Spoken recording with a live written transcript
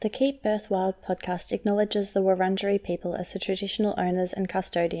The Keep Birth Wild podcast acknowledges the Wurundjeri people as the traditional owners and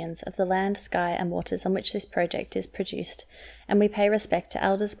custodians of the land, sky and waters on which this project is produced, and we pay respect to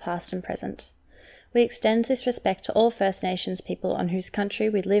elders past and present. We extend this respect to all First Nations people on whose country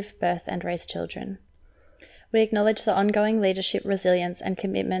we live, birth and raise children. We acknowledge the ongoing leadership, resilience and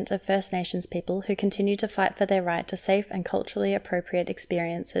commitment of First Nations people who continue to fight for their right to safe and culturally appropriate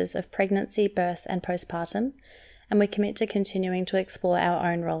experiences of pregnancy, birth and postpartum, and we commit to continuing to explore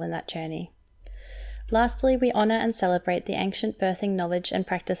our own role in that journey. Lastly, we honour and celebrate the ancient birthing knowledge and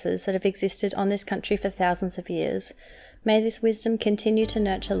practices that have existed on this country for thousands of years. May this wisdom continue to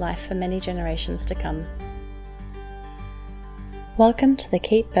nurture life for many generations to come. Welcome to the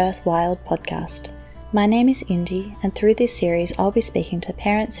Keep Birth Wild podcast. My name is Indy, and through this series I'll be speaking to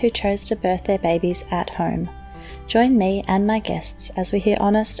parents who chose to birth their babies at home. Join me and my guests as we hear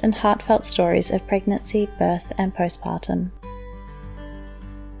honest and heartfelt stories of pregnancy, birth and postpartum.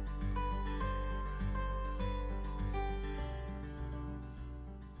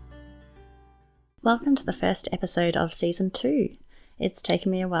 Welcome to the first episode of Season 2. It's taken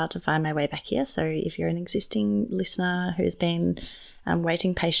me a while to find my way back here, so if you're an existing listener who's been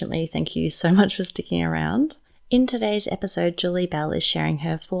waiting patiently, thank you so much for sticking around. In today's episode, Julie Bell is sharing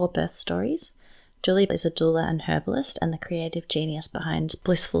her 4 birth stories. Julie is a doula and herbalist and the creative genius behind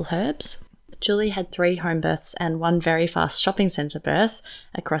Blissful Herbs. Julie had 3 home births and 1 very fast shopping centre birth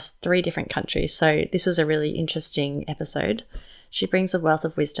across 3 different countries, so this is a really interesting episode. She brings a wealth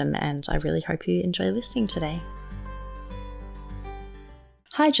of wisdom and I really hope you enjoy listening today.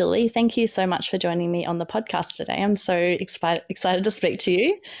 Hi Julie, thank you so much for joining me on the podcast today. I'm so excited to speak to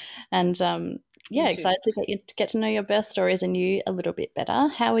you and excited to get to know your birth stories and you a little bit better.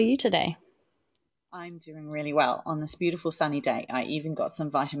 How are you today? I'm doing really well on this beautiful sunny day. I even got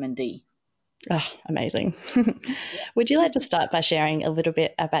some vitamin D. Oh, amazing. Would you like to start by sharing a little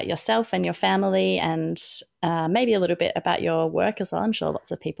bit about yourself and your family and maybe a little bit about your work as well? I'm sure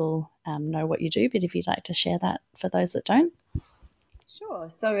lots of people know what you do, but if you'd like to share that for those that don't. Sure.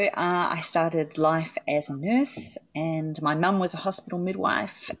 So I started life as a nurse and my mum was a hospital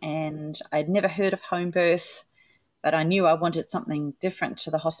midwife and I'd never heard of home birth, but I knew I wanted something different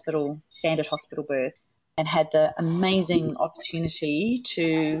to the standard hospital birth, and had the amazing opportunity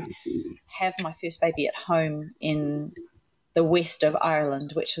to have my first baby at home in the west of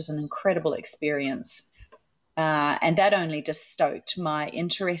Ireland, which was an incredible experience. And that only just stoked my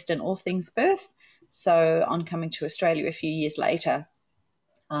interest in all things birth. So on coming to Australia a few years later,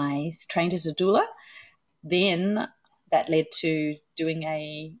 I trained as a doula. Then that led to doing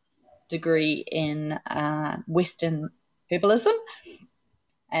a degree in Western herbalism.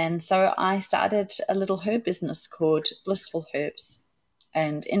 And so I started a little herb business called Blissful Herbs.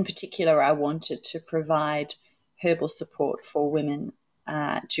 And in particular, I wanted to provide herbal support for women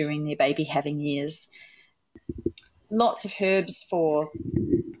during their baby having years. Lots of herbs for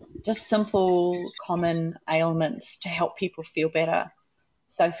just simple, common ailments to help people feel better.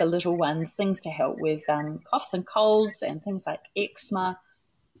 So for little ones, things to help with coughs and colds and things like eczema,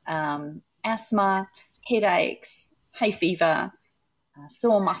 asthma, headaches, hay fever,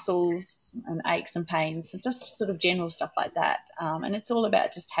 sore muscles and aches and pains, and just sort of general stuff like that. And it's all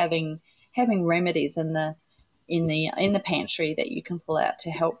about just having remedies in the pantry that you can pull out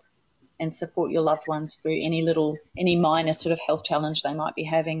to help and support your loved ones through any minor sort of health challenge they might be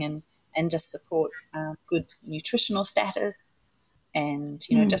having, and just support good nutritional status, and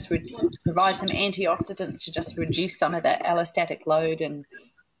just provide some antioxidants to just reduce some of that allostatic load. And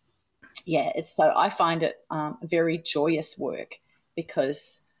so I find it very joyous work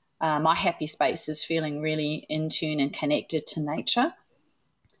because my happy space is feeling really in tune and connected to nature.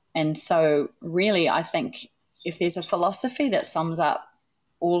 And so really I think if there's a philosophy that sums up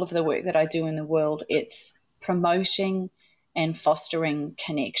all of the work that I do in the world, it's promoting and fostering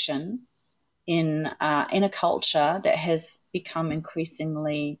connection in a culture that has become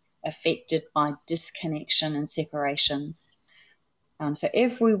increasingly affected by disconnection and separation. So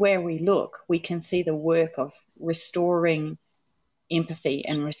everywhere we look, we can see the work of restoring empathy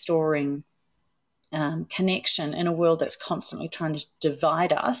and restoring connection in a world that's constantly trying to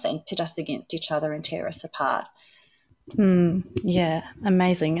divide us and pit us against each other and tear us apart. Yeah,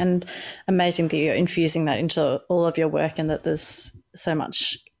 amazing. And amazing that you're infusing that into all of your work and that there's so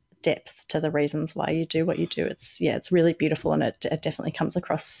much depth to the reasons why you do what you do. It's really beautiful, and it definitely comes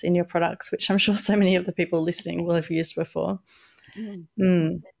across in your products, which I'm sure so many of the people listening will have used before.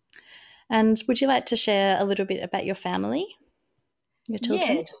 And would you like to share a little bit about your family, your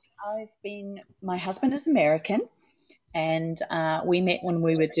children? Yes, my husband is American, and we met when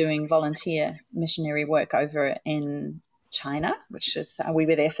we were doing volunteer missionary work over in China, which is we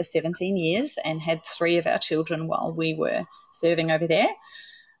were there for 17 years and had 3 of our children while we were serving over there.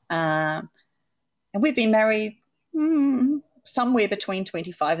 And we've been married somewhere between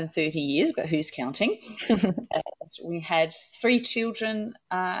 25 and 30 years, but who's counting? We had 3 children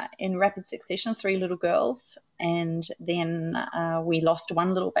in rapid succession, 3 little girls, and then we lost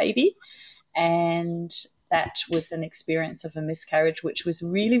 1 little baby, and that was an experience of a miscarriage, which was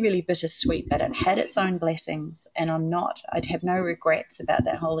really, really bittersweet, but it had its own blessings, and I'd have no regrets about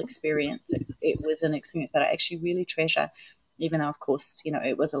that whole experience. It was an experience that I actually really treasure, even though, of course,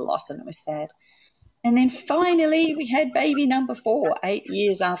 it was a loss and it was sad. And then finally we had baby number 4, 8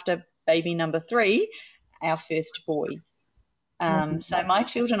 years after baby number 3, our first boy. So my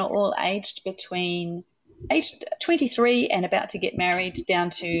children are all aged between age 23 and about to get married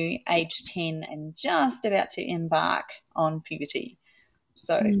down to age 10 and just about to embark on puberty.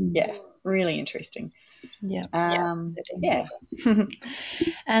 So, yeah, really interesting. Yeah. Yeah.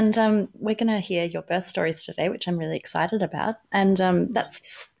 And we're going to hear your birth stories today, which I'm really excited about. And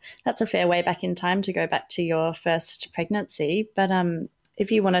that's a fair way back in time to go back to your first pregnancy. But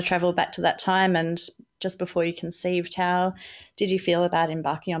if you want to travel back to that time and just before you conceived, how did you feel about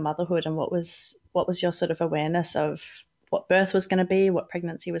embarking on motherhood, and what was your sort of awareness of what birth was going to be, what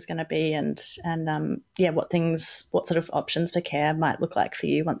pregnancy was going to be, and what sort of options for care might look like for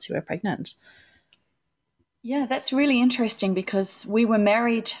you once you were pregnant? Yeah, that's really interesting because we were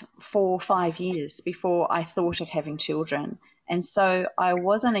married for 5 years before I thought of having children. And so I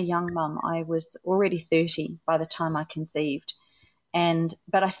wasn't a young mum. I was already 30 by the time I conceived.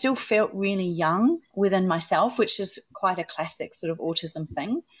 But I still felt really young within myself, which is quite a classic sort of autism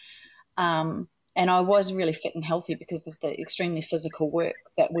thing. And I was really fit and healthy because of the extremely physical work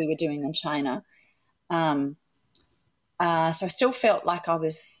that we were doing in China. So I still felt like I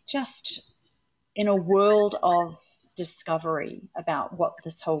was just in a world of discovery about what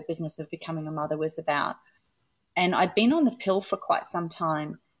this whole business of becoming a mother was about. And I'd been on the pill for quite some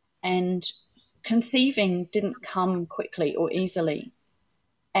time, and conceiving didn't come quickly or easily.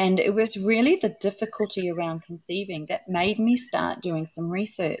 And it was really the difficulty around conceiving that made me start doing some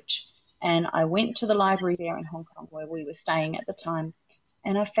research. And I went to the library there in Hong Kong where we were staying at the time,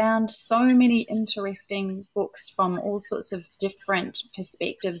 and I found so many interesting books from all sorts of different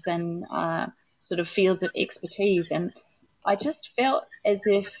perspectives and sort of fields of expertise. And I just felt as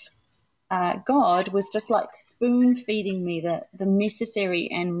if God was just like spoon feeding me the necessary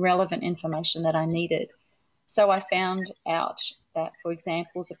and relevant information that I needed. So I found out that, for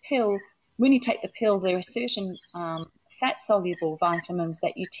example, the pill, when you take the pill, there are certain fat-soluble vitamins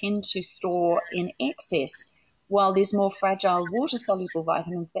that you tend to store in excess, while there's more fragile water-soluble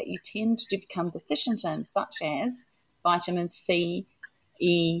vitamins that you tend to become deficient in, such as vitamins C,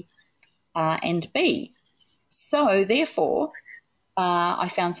 E, and B. So therefore, I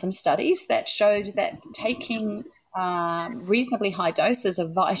found some studies that showed that taking reasonably high doses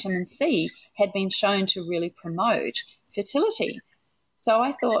of vitamin C had been shown to really promote fertility. So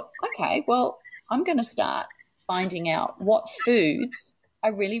I thought, okay, well, I'm going to start finding out what foods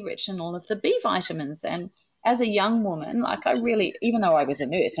are really rich in all of the B vitamins. And as a young woman, even though I was a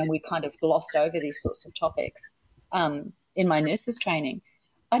nurse and we kind of glossed over these sorts of topics in my nurse's training,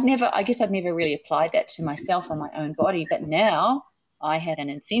 I'd never really applied that to myself and my own body. But now I had an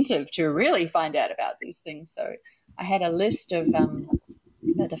incentive to really find out about these things. So I had a list of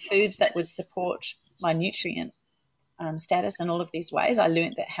the foods that would support my nutrient status in all of these ways. I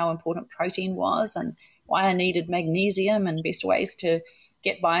learned that how important protein was and why I needed magnesium and best ways to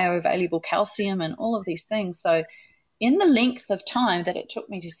get bioavailable calcium and all of these things. So in the length of time that it took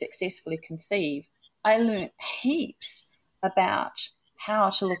me to successfully conceive, I learned heaps about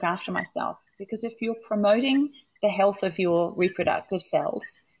how to look after myself, because if you're promoting the health of your reproductive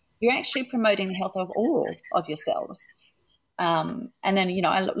cells, you're actually promoting the health of all of your cells. And then,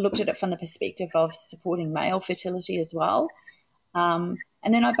 I looked at it from the perspective of supporting male fertility as well.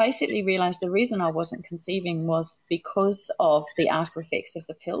 And then I basically realized the reason I wasn't conceiving was because of the after effects of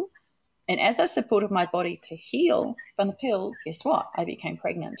the pill. And as I supported my body to heal from the pill, guess what? I became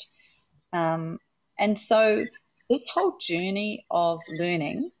pregnant. And so this whole journey of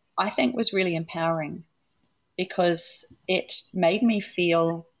learning, I think, was really empowering because it made me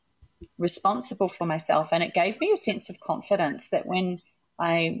feel responsible for myself, and it gave me a sense of confidence that when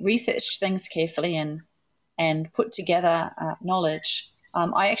I researched things carefully and put together knowledge,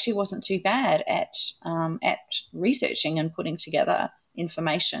 I actually wasn't too bad at researching and putting together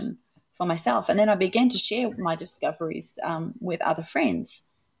information for myself. And then I began to share my discoveries with other friends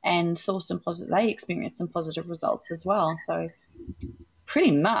and they experienced some positive results as well. So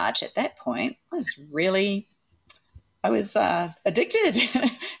pretty much at that point, I was really addicted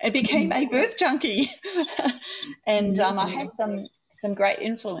and became a birth junkie. And I had some great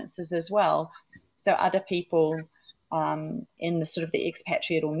influences as well. So other people in the sort of the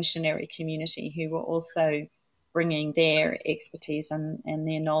expatriate or missionary community who were also bringing their expertise and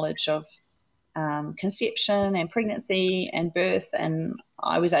their knowledge of conception and pregnancy and birth, and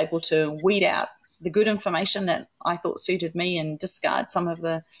I was able to weed out the good information that I thought suited me and discard some of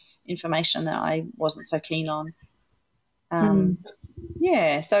the information that I wasn't so keen on.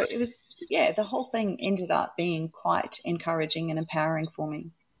 Yeah, so it was, the whole thing ended up being quite encouraging and empowering for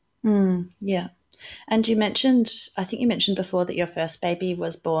me. Yeah. And I think you mentioned before that your first baby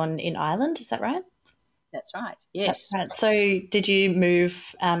was born in Ireland, is that right? That's right, yes. That's right. So did you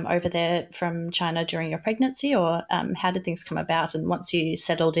move over there from China during your pregnancy, or how did things come about? And once you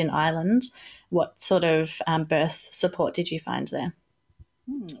settled in Ireland, what sort of birth support did you find there?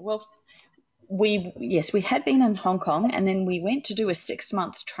 Well, we had been in Hong Kong, and then we went to do a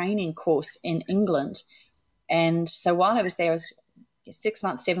 6-month training course in England. And so while I was there, I was 6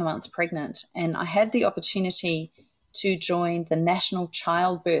 months, 7 months pregnant, and I had the opportunity to join the National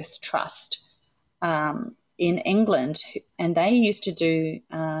Childbirth Trust in England, and they used to do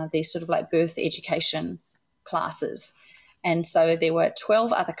these sort of like birth education classes. And so there were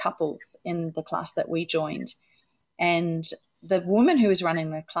 12 other couples in the class that we joined. And the woman who was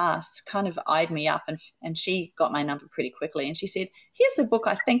running the class kind of eyed me up, and she got my number pretty quickly. And she said, here's a book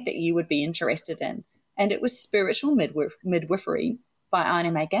I think that you would be interested in. And it was Spiritual Midwifery by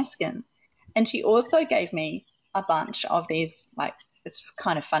Ina May Gaskin. And she also gave me a bunch of these, like, it's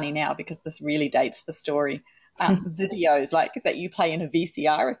kind of funny now because this really dates the story, videos like that you play in a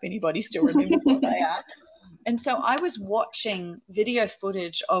VCR, if anybody still remembers what they are. And so I was watching video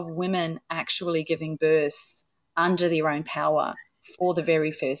footage of women actually giving birth under their own power for the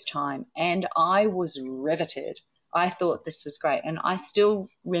very first time. And I was riveted. I thought this was great. And I still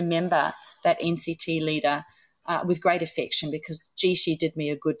remember that NCT leader with great affection because, gee, she did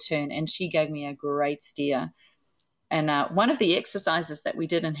me a good turn and she gave me a great steer. And one of the exercises that we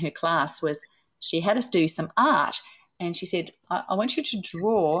did in her class was she had us do some art. And she said, I want you to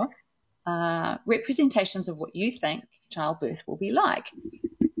draw representations of what you think childbirth will be like.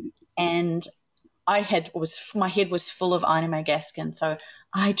 And my head was full of Ina May Gaskin, so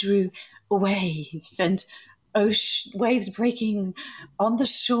I drew waves and waves breaking on the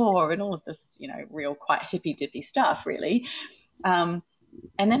shore and all of this, real quite hippy-dippy stuff, really.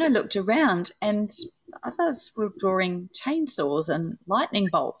 And then I looked around and others were drawing chainsaws and lightning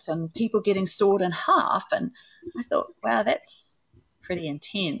bolts and people getting sawed in half. And I thought, wow, that's pretty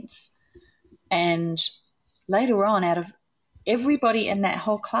intense. And later on, out of everybody in that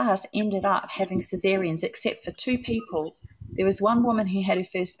whole class ended up having cesareans except for 2 people. There was one woman who had her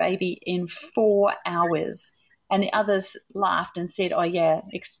first baby in 4 hours, and the others laughed and said, oh, yeah,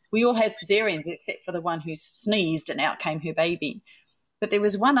 we all had cesareans except for the one who sneezed and out came her baby. But there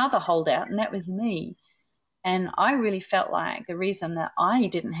was one other holdout, and that was me. And I really felt like the reason that I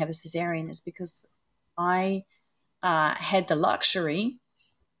didn't have a cesarean is because I had the luxury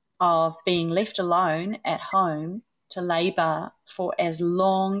of being left alone at home to labour for as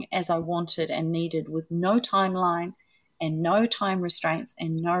long as I wanted and needed with no timeline and no time restraints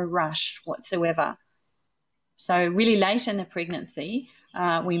and no rush whatsoever. So really late in the pregnancy,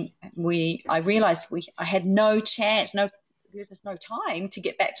 I realised I had no chance, there was just no time to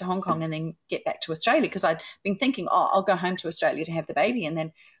get back to Hong Kong and then get back to Australia because I'd been thinking, I'll go home to Australia to have the baby, and then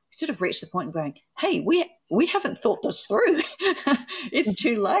we sort of reached the point of going, hey, we haven't thought this through. It's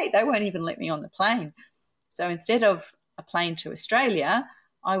too late. They won't even let me on the plane. So instead of a plane to Australia,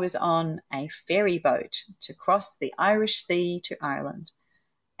 I was on a ferry boat to cross the Irish Sea to Ireland.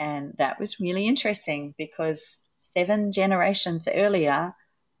 And that was really interesting because 7 generations earlier,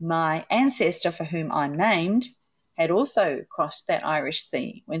 my ancestor, for whom I'm named, had also crossed that Irish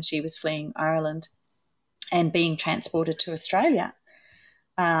Sea when she was fleeing Ireland and being transported to Australia.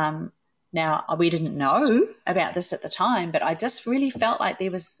 Now, we didn't know about this at the time, but I just really felt like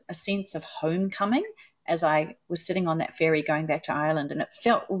there was a sense of homecoming as I was sitting on that ferry going back to Ireland, and it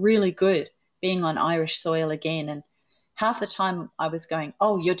felt really good being on Irish soil again. And half the time I was going,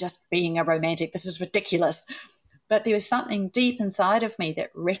 oh, you're just being a romantic. This is ridiculous. But there was something deep inside of me that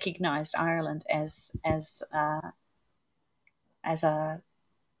recognised Ireland as a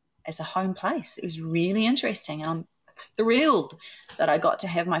home place. It was really interesting. I'm thrilled that I got to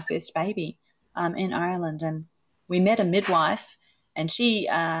have my first baby in Ireland. And we met a midwife, and she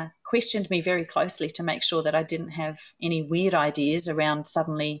questioned me very closely to make sure that I didn't have any weird ideas around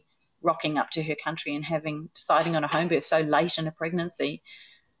suddenly rocking up to her country and deciding on a home birth so late in a pregnancy.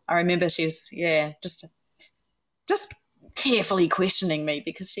 I remember she was, just just carefully questioning me,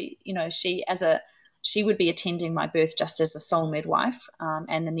 because she would be attending my birth just as a sole midwife,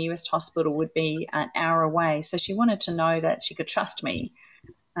 and the nearest hospital would be an hour away. So she wanted to know that she could trust me.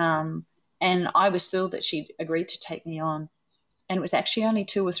 And I was thrilled that she agreed to take me on. And it was actually only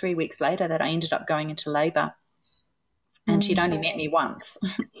 2 or 3 weeks later that I ended up going into labour. And she'd only met me once.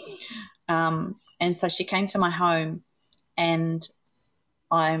 And so she came to my home, and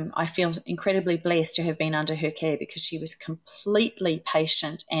I feel incredibly blessed to have been under her care, because she was completely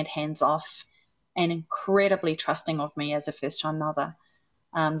patient and hands-off and incredibly trusting of me as a first-time mother.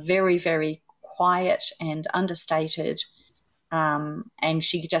 Very, very quiet and understated. And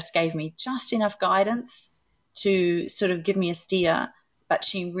she just gave me just enough guidance to sort of give me a steer, but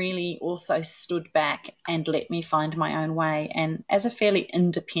she really also stood back and let me find my own way. And as a fairly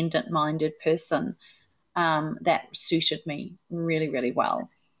independent-minded person, that suited me really, really well.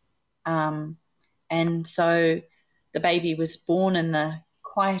 And so the baby was born in the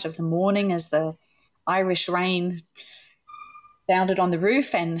quiet of the morning as the Irish rain sounded on the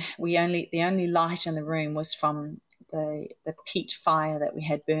roof, and the only light in the room was from the peat fire that we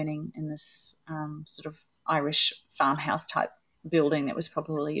had burning in this sort of Irish farmhouse type building that was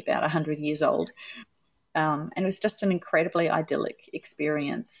probably about 100 years old. And it was just an incredibly idyllic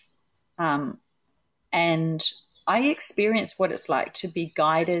experience. And I experienced what it's like to be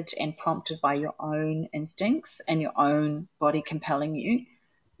guided and prompted by your own instincts and your own body compelling you.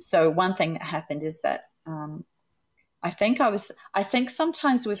 So one thing that happened is that I think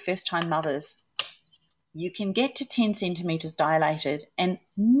sometimes with first-time mothers, you can get to 10 centimetres dilated and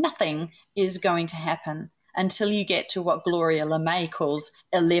nothing is going to happen until you get to what Gloria LeMay calls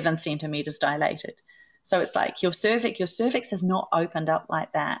 11 centimetres dilated. So it's like your cervix has not opened up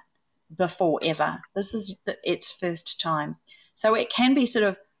like that before ever. This is its first time. So it can be sort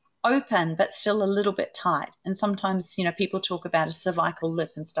of open but still a little bit tight. And sometimes, people talk about a cervical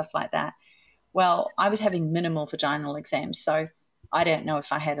lip and stuff like that. Well, I was having minimal vaginal exams, so I don't know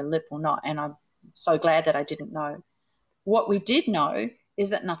if I had a lip or not, and I'm so glad that I didn't know. What we did know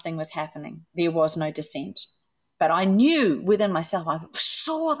is that nothing was happening. There was no descent. But I knew within myself, I'm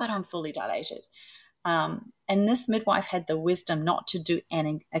sure that I'm fully dilated. And this midwife had the wisdom not to do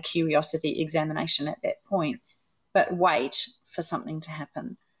a curiosity examination at that point, but wait for something to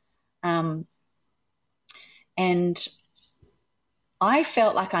happen. And I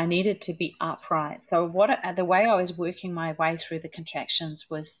felt like I needed to be upright. So the way I was working my way through the contractions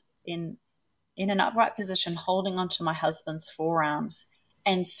was in an upright position, holding onto my husband's forearms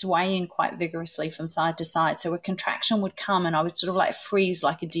and swaying quite vigorously from side to side. So a contraction would come and I would sort of like freeze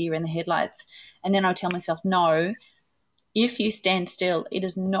like a deer in the headlights. And then I would tell myself, no, if you stand still, it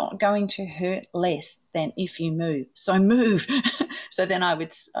is not going to hurt less than if you move. So move. So then I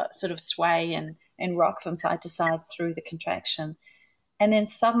would sort of sway and rock from side to side through the contraction. And then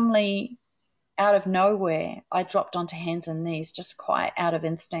suddenly, out of nowhere, I dropped onto hands and knees, just quite out of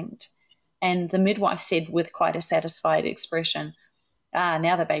instinct. And the midwife said with quite a satisfied expression,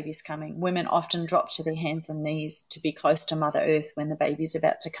 now the baby's coming. Women often drop to their hands and knees to be close to Mother Earth when the baby's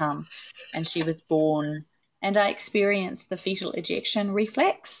about to come. And she was born, and I experienced the fetal ejection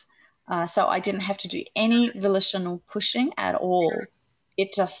reflex. So I didn't have to do any volitional pushing at all.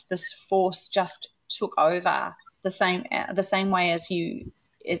 This force just took over the same way as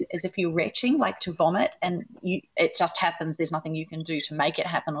if you're retching, like to vomit, and it just happens. There's nothing you can do to make it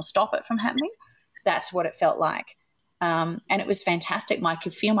happen or stop it from happening. That's what it felt like. And it was fantastic. I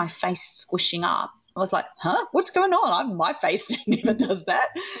could feel my face squishing up. I was like, huh, what's going on? My face never does that.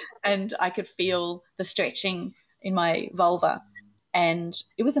 And I could feel the stretching in my vulva. And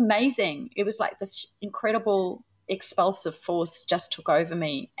it was amazing. It was like this incredible expulsive force just took over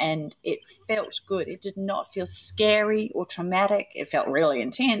me, and it felt good. It did not feel scary or traumatic. It felt really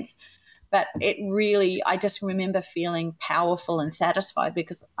intense. But I just remember feeling powerful and satisfied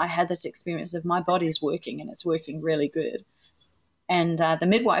because I had this experience of my body's working and it's working really good. And the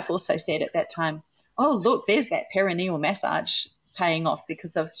midwife also said at that time, oh, look, there's that perineal massage paying off,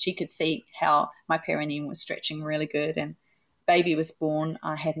 because she could see how my perineum was stretching really good. And baby was born.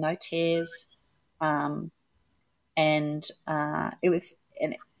 I had no tears. My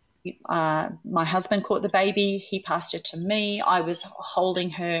husband caught the baby. He passed her to me. I was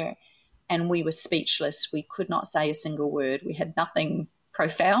holding her. And we were speechless. We could not say a single word. We had nothing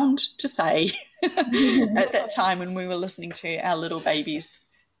profound to say at that time when we were listening to our little baby's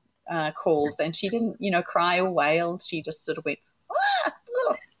calls. And she didn't, cry or wail. She just sort of went, ah,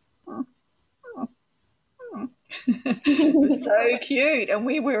 look. It was so cute. And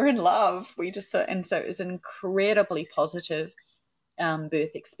we were in love. And so it was an incredibly positive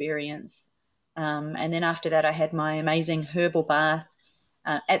birth experience. And then after that, I had my amazing herbal bath.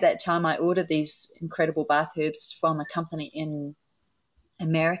 At that time, I ordered these incredible bath herbs from a company in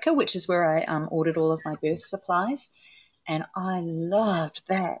America, which is where I ordered all of my birth supplies. And I loved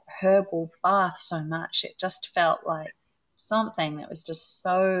that herbal bath so much. It just felt like something that was just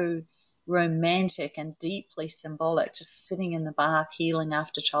so romantic and deeply symbolic, just sitting in the bath, healing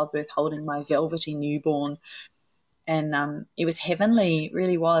after childbirth, holding my velvety newborn. And it was heavenly, it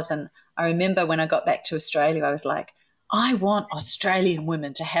really was. And I remember when I got back to Australia, I was like, I want Australian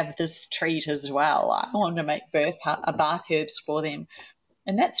women to have this treat as well. I want to make bath herbs for them.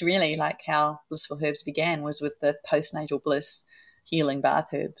 And that's really like how Blissful Herbs began, was with the postnatal bliss healing bath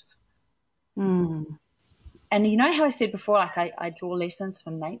herbs. Mm. And you know how I said before, like I draw lessons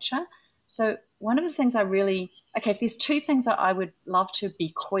from nature? So one of the things if there's two things that I would love to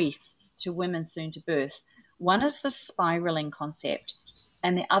bequeath to women soon to birth, one is the spiraling concept,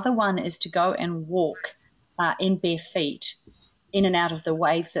 and the other one is to go and walk in bare feet in and out of the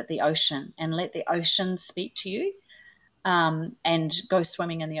waves at the ocean and let the ocean speak to you. And go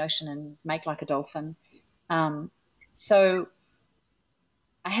swimming in the ocean and make like a dolphin. So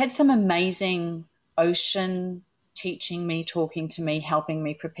I had some amazing ocean teaching me, talking to me, helping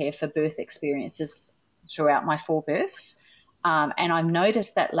me prepare for birth experiences throughout my 4 births. And I've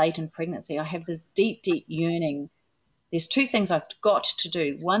noticed that late in pregnancy, I have this deep, deep yearning. There's 2 things I've got to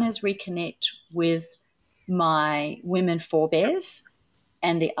do. One is reconnect with my women forebears,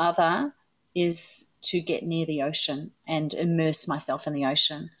 and the other is to get near the ocean and immerse myself in the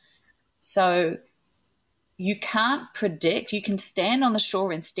ocean. So you can't predict. You can stand on the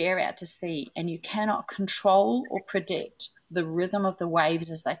shore and stare out to sea, and you cannot control or predict the rhythm of the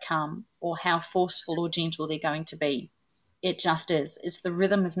waves as they come or how forceful or gentle they're going to be. It just is. It's the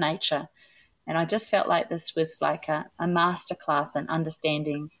rhythm of nature. And I just felt like this was like a masterclass in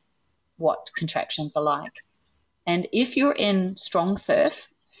understanding what contractions are like. And if you're in strong surf,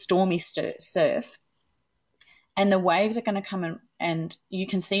 stormy surf, and the waves are going to come in, and you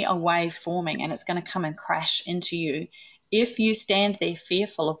can see a wave forming and it's going to come and crash into you, if you stand there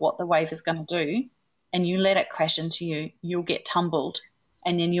fearful of what the wave is going to do and you let it crash into you, you'll get tumbled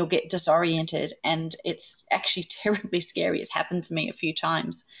and then you'll get disoriented, and it's actually terribly scary. It's happened to me a few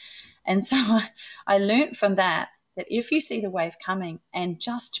times. And so I learned from that if you see the wave coming and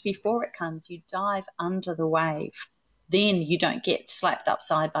just before it comes, you dive under the wave, then you don't get slapped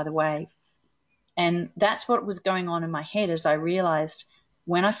upside by the wave. And that's what was going on in my head as I realized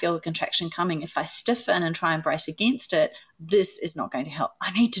when I feel a contraction coming, if I stiffen and try and brace against it, this is not going to help.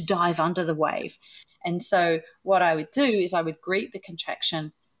 I need to dive under the wave. And so what I would do is I would greet the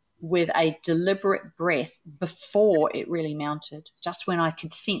contraction with a deliberate breath before it really mounted. Just when I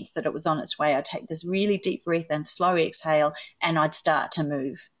could sense that it was on its way, I'd take this really deep breath and slow exhale, and I'd start to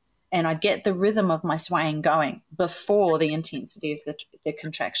move. And I'd get the rhythm of my swaying going before the intensity of the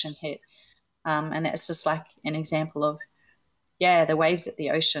contraction hit. And it's just like an example of, the waves at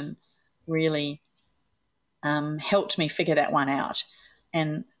the ocean really helped me figure that one out.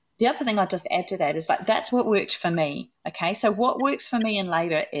 And the other thing I'd just add to that is like, that's what worked for me. Okay. So what works for me in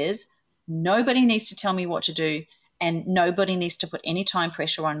labour is nobody needs to tell me what to do, and nobody needs to put any time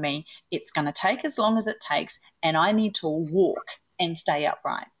pressure on me. It's going to take as long as it takes, and I need to walk and stay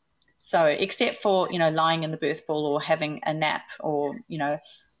upright. So except for, lying in the birth ball or having a nap or,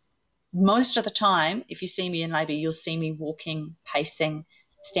 most of the time, if you see me in labour, you'll see me walking, pacing,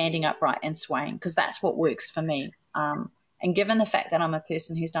 standing upright and swaying, because that's what works for me. And given the fact that I'm a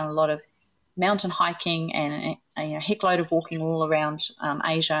person who's done a lot of mountain hiking and a heck load of walking all around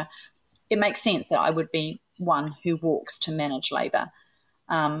Asia, it makes sense that I would be one who walks to manage labour.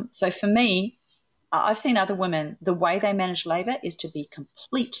 So for me, I've seen other women, the way they manage labour is to be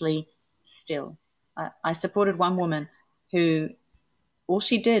completely still. I supported one woman who all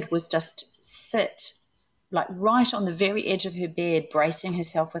she did was just sit like right on the very edge of her bed, bracing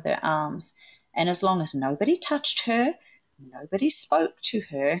herself with her arms. And as long as nobody touched her, nobody spoke to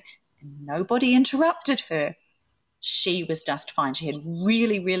her, and nobody interrupted her, she was just fine. She had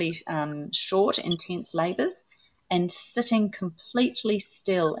really, really short, intense labours, and sitting completely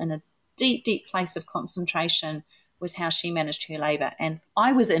still in a deep, deep place of concentration was how she managed her labour. And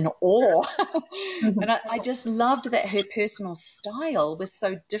I was in awe. And I just loved that her personal style was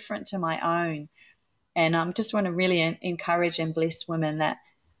so different to my own. And I just want to really encourage and bless women that,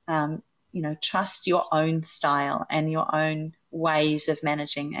 trust your own style and your own ways of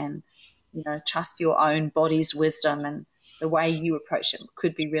managing, and, trust your own body's wisdom, and the way you approach it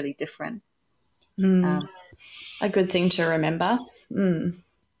could be really different. A good thing to remember.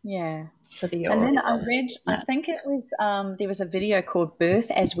 Yeah. For the And then I read, I think it was, there was a video called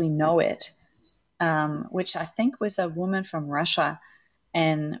Birth as We Know It. which I think was a woman from Russia.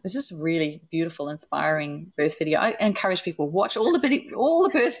 And it was just a really beautiful, inspiring birth video. I encourage people, watch all the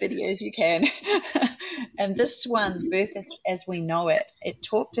birth videos you can. And this one, Birth as We Know It, it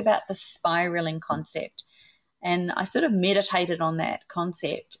talked about the spiraling concept. And I sort of meditated on that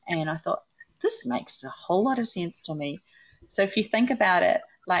concept, and I thought, this makes a whole lot of sense to me. So if you think about it,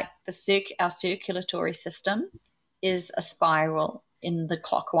 like our circulatory system is a spiral in the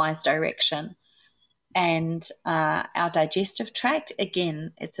clockwise direction. And our digestive tract,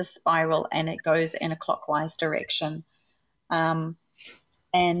 again, it's a spiral and it goes in a clockwise direction.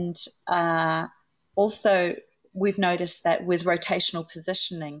 And also, we've noticed that with rotational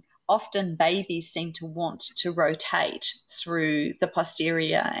positioning, often babies seem to want to rotate through the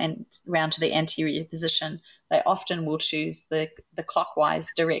posterior and round to the anterior position. They often will choose the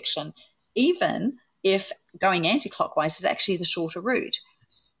clockwise direction, even if going anti-clockwise is actually the shorter route.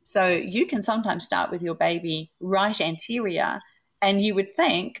 So you can sometimes start with your baby right anterior, and you would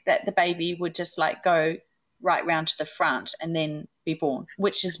think that the baby would just like go right round to the front and then be born,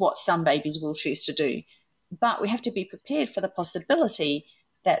 which is what some babies will choose to do. But we have to be prepared for the possibility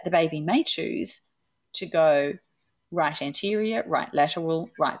that the baby may choose to go right anterior, right lateral,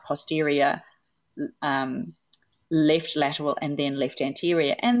 right posterior, left lateral, and then left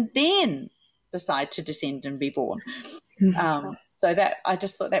anterior, and then decide to descend and be born. So that I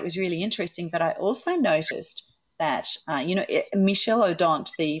just thought that was really interesting. But I also noticed that, Michel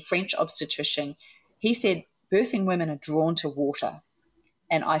Odent, the French obstetrician, he said birthing women are drawn to water.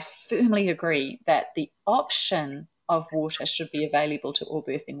 And I firmly agree that the option of water should be available to all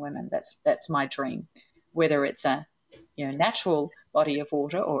birthing women. That's my dream, whether it's a natural body of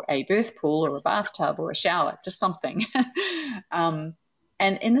water or a birth pool or a bathtub or a shower, just something.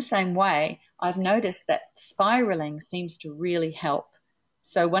 And in the same way, I've noticed that spiraling seems to really help.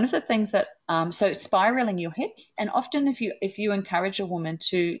 So one of the things that, so spiraling your hips, and often if you encourage a woman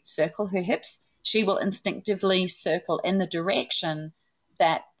to circle her hips, she will instinctively circle in the direction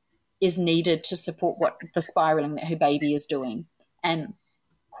that is needed to support what the spiraling that her baby is doing. And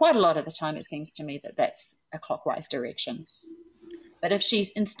quite a lot of the time it seems to me that that's a clockwise direction. But if she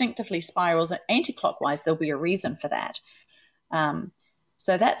instinctively spirals anti-clockwise, there'll be a reason for that.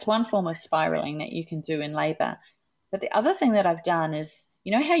 So that's one form of spiraling that you can do in labor. But the other thing that I've done is,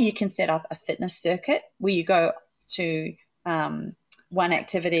 you know how you can set up a fitness circuit where you go to one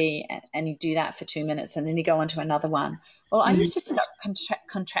activity and you do that for 2 minutes and then you go on to another one. Well, I used to set up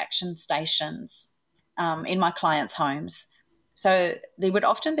contraction stations in my clients' homes. So there would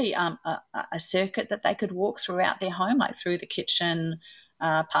often be a circuit that they could walk throughout their home, like through the kitchen,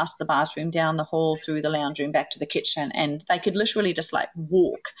 past the bathroom, down the hall, through the lounge room, back to the kitchen. And they could literally just like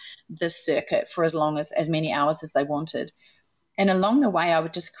walk this circuit for as many hours as they wanted. And along the way, I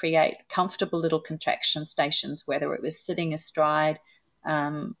would just create comfortable little contraction stations, whether it was sitting astride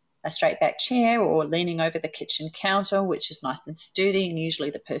a straight back chair or leaning over the kitchen counter, which is nice and sturdy and usually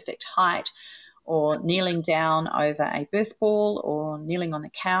the perfect height, or kneeling down over a birth ball, or kneeling on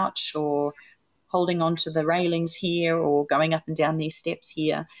the couch, or holding onto the railings here, or going up and down these steps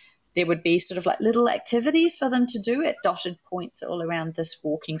here. There would be sort of like little activities for them to do at dotted points all around this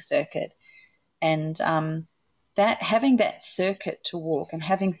walking circuit. And that having that circuit to walk and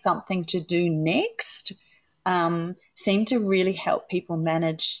having something to do next seemed to really help people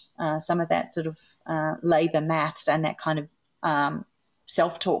manage some of that sort of labor maths and that kind of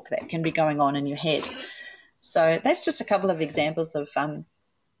self-talk that can be going on in your head. So that's just a couple of examples of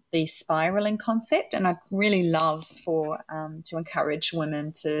the spiraling concept, and I'd really love to encourage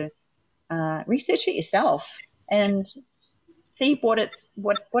women to research it yourself and see what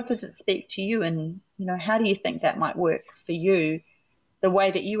does it speak to you, and how do you think that might work for you. The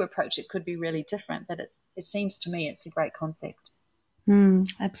way that you approach it could be really different, but it seems to me it's a great concept.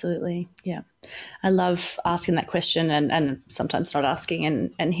 Absolutely. Yeah. I love asking that question and sometimes not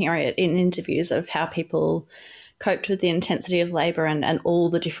asking and hearing it in interviews of how people coped with the intensity of labour and all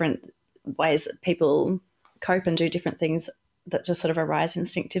the different ways that people cope and do different things that just sort of arise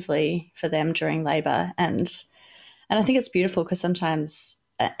instinctively for them during labour. And I think it's beautiful because sometimes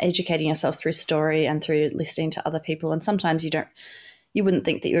educating yourself through story and through listening to other people, and sometimes you wouldn't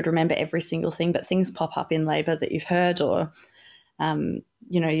think that you would remember every single thing, but things pop up in labour that you've heard or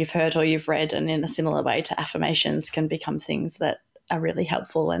you've heard or you've read, and in a similar way to affirmations can become things that are really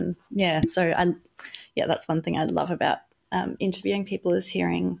helpful. And that's one thing I love about interviewing people is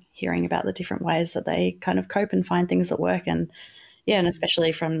hearing about the different ways that they kind of cope and find things that work. And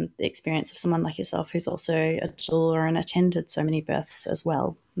especially from the experience of someone like yourself who's also a doula and attended so many births as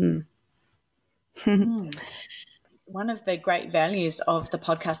well. one of the great values of the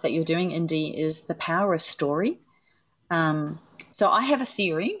podcast that you're doing, Indy, is the power of story. So I have a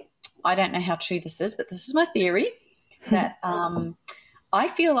theory. I don't know how true this is, but this is my theory that I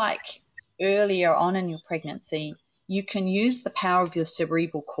feel like earlier on in your pregnancy, you can use the power of your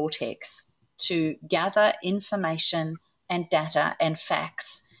cerebral cortex to gather information and data and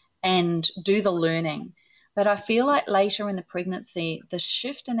facts and do the learning. But I feel like later in the pregnancy, the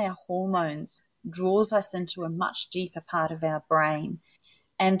shift in our hormones draws us into a much deeper part of our brain.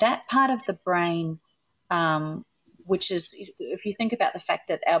 And that part of the brain, which is, if you think about the fact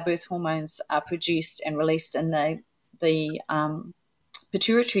that our birth hormones are produced and released in the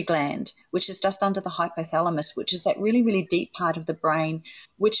pituitary gland, which is just under the hypothalamus, which is that really, really deep part of the brain,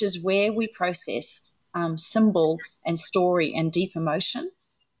 which is where we process symbol and story and deep emotion.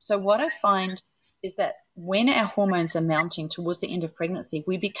 So what I find is that when our hormones are mounting towards the end of pregnancy,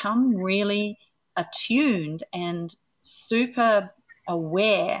 we become really attuned and super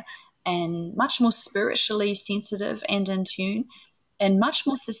aware and much more spiritually sensitive and in tune and much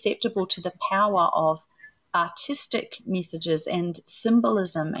more susceptible to the power of artistic messages and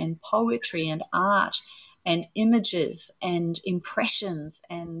symbolism and poetry and art and images and impressions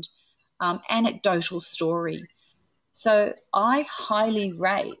and anecdotal story. So I highly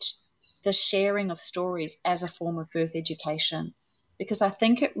rate the sharing of stories as a form of birth education because I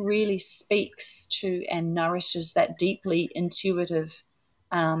think it really speaks to and nourishes that deeply intuitive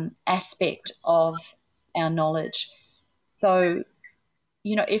aspect of our knowledge. So,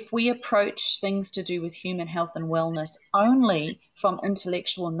 if we approach things to do with human health and wellness only from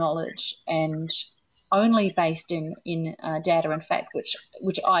intellectual knowledge and only based in data and fact,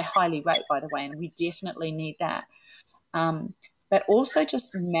 which I highly rate, by the way, and we definitely need that, but also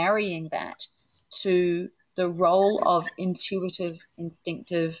just marrying that to the role of intuitive,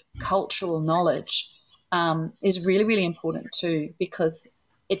 instinctive, cultural knowledge is really, really important too, because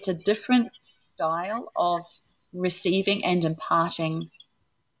it's a different style of receiving and imparting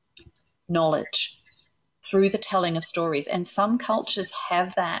knowledge through the telling of stories. And some cultures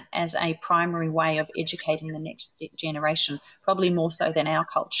have that as a primary way of educating the next generation, probably more so than our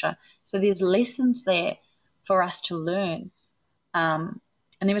culture. So there's lessons there for us to learn.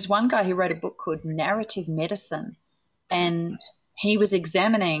 And there was one guy who wrote a book called Narrative Medicine, and he was a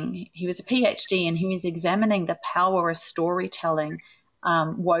PhD, and he was examining the power of storytelling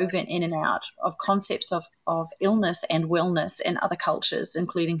woven in and out of concepts of illness and wellness in other cultures,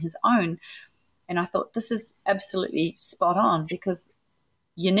 including his own. And I thought, this is absolutely spot on because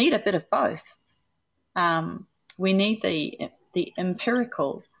you need a bit of both. We need the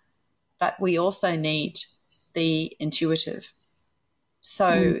empirical, but we also need the intuitive.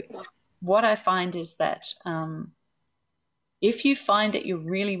 So what I find is that if you find that you're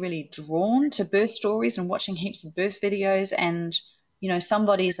really, really drawn to birth stories and watching heaps of birth videos and,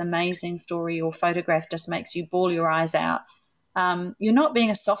 somebody's amazing story or photograph just makes you bawl your eyes out, you're not being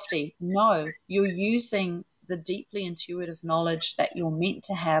a softie. No, you're using the deeply intuitive knowledge that you're meant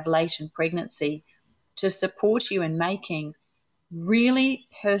to have late in pregnancy to support you in making really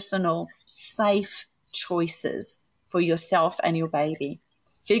personal, safe choices for yourself and your baby,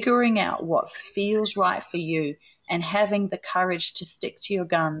 figuring out what feels right for you and having the courage to stick to your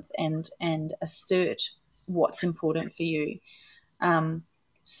guns and assert what's important for you.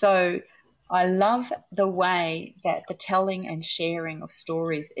 So I love the way that the telling and sharing of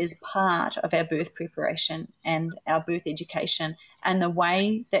stories is part of our birth preparation and our birth education, and the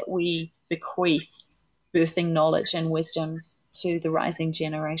way that we bequeath birthing knowledge and wisdom to the rising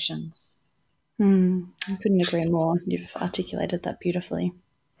generations. I couldn't agree more. You've articulated that beautifully.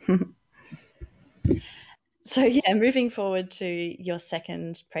 So, moving forward to your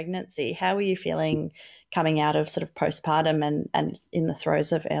second pregnancy, how were you feeling coming out of sort of postpartum and in the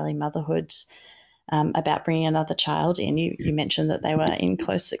throes of early motherhood about bringing another child in? You mentioned that they were in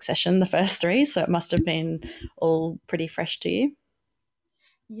close succession, the first three, so it must have been all pretty fresh to you.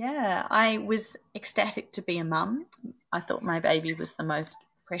 Yeah, I was ecstatic to be a mum. I thought my baby was the most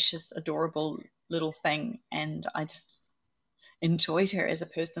precious, adorable little thing, and I just enjoyed her as a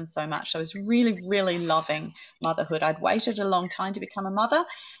person so much. I was really, really loving motherhood. I'd waited a long time to become a mother,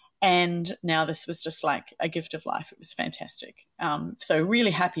 and now this was just like a gift of life. It was fantastic. So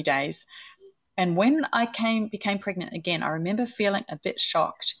really happy days. And when I became pregnant again, I remember feeling a bit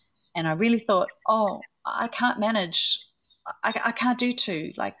shocked, and I really thought, oh, I can't manage. I can't do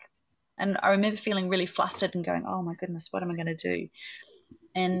two. And I remember feeling really flustered and going, oh my goodness, what am I going to do?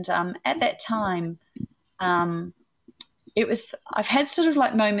 And at that time, I've had sort of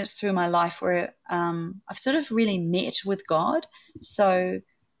like moments through my life where I've sort of really met with God. So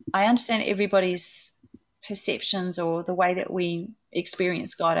I understand everybody's perceptions or the way that we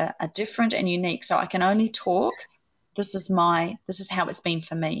experience God are different and unique. So I can only talk. This is how it's been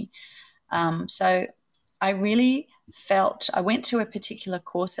for me. So I really felt, I went to a particular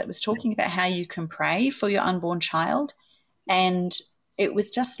course that was talking about how you can pray for your unborn child. And it was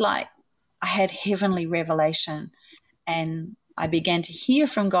just like I had heavenly revelation, and I began to hear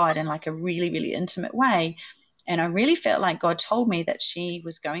from God in like a really, really intimate way. And I really felt like God told me that she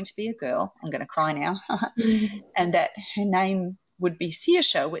was going to be a girl. I'm going to cry now. And that her name would be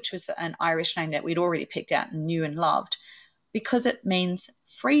Saoirse, which was an Irish name that we'd already picked out and knew and loved, because it means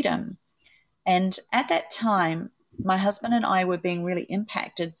freedom. And at that time, my husband and I were being really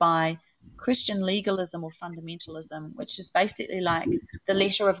impacted by Christian legalism or fundamentalism, which is basically like the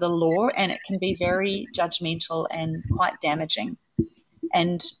letter of the law, and it can be very judgmental and quite damaging.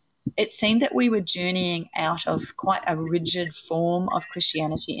 And it seemed that we were journeying out of quite a rigid form of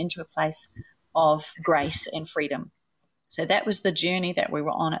Christianity into a place of grace and freedom. So that was the journey that we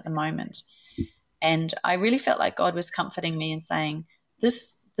were on at the moment. And I really felt like God was comforting me and saying,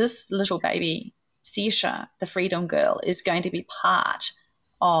 this little baby, Saoirse, the freedom girl, is going to be part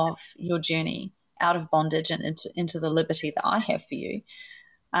of your journey out of bondage and into the liberty that I have for you.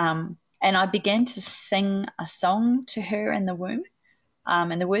 And I began to sing a song to her in the womb.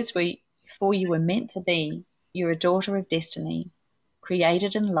 And the words were, "For you were meant to be, you're a daughter of destiny,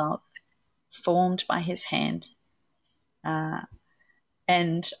 created in love, formed by his hand."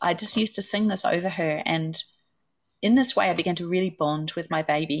 And I just used to sing this over her. And in this way, I began to really bond with my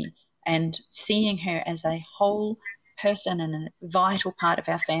baby and seeing her as a whole person and a vital part of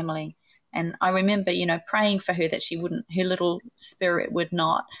our family. And I remember, praying for her that her little spirit would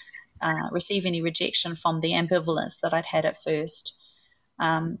not receive any rejection from the ambivalence that I'd had at first.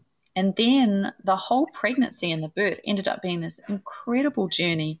 And then the whole pregnancy and the birth ended up being this incredible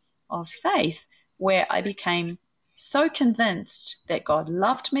journey of faith where I became so convinced that God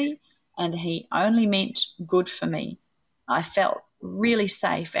loved me and he only meant good for me. I felt really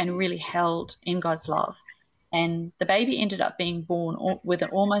safe and really held in God's love. And the baby ended up being born with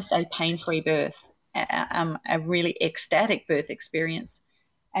almost a pain-free birth, a really ecstatic birth experience.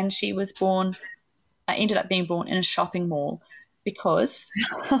 And she was ended up being born in a shopping mall because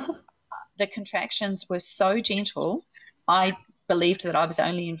the contractions were so gentle. I believed that I was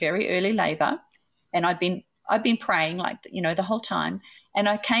only in very early labor, and I'd been praying the whole time. And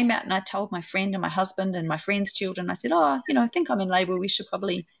I came out and I told my friend and my husband and my friend's children, I said, I think I'm in labor. We should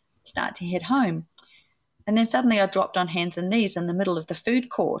probably start to head home. And then suddenly I dropped on hands and knees in the middle of the food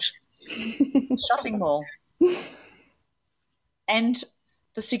court, shopping mall. And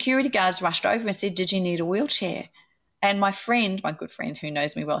the security guards rushed over and said, "Did you need a wheelchair?" And my good friend who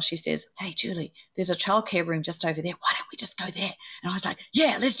knows me well, she says, "Hey, Julie, there's a childcare room just over there. Why don't we just go there?" And I was like,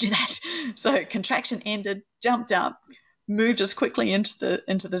 "Yeah, let's do that." So contraction ended, jumped up, moved as quickly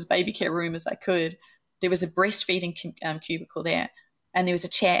into this baby care room as I could. There was a breastfeeding cubicle there, and there was a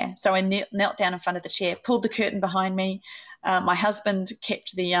chair. So I knelt down in front of the chair, pulled the curtain behind me. My husband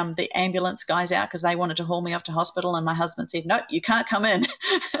kept the ambulance guys out because they wanted to haul me off to hospital, and my husband said, "No, you can't come in."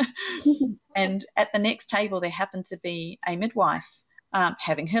 And at the next table, there happened to be a midwife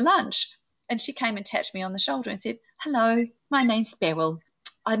having her lunch. And she came and tapped me on the shoulder and said, "Hello, my name's Beryl.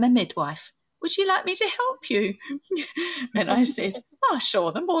 I'm a midwife. Would you like me to help you?" And I said, "Oh,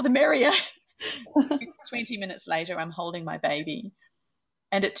 sure, the more the merrier." 20 minutes later, I'm holding my baby.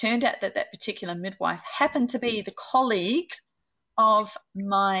 And it turned out that particular midwife happened to be the colleague of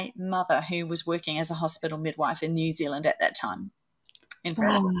my mother, who was working as a hospital midwife in New Zealand at that time.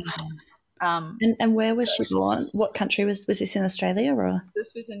 Incredible. Wow. And where was she born? What country was this, in Australia or?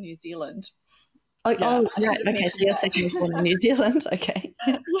 This was in New Zealand. Right. Okay. So your second was born in New Zealand. Okay.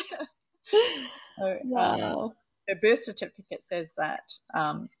 Yeah. So, wow. Her birth certificate says that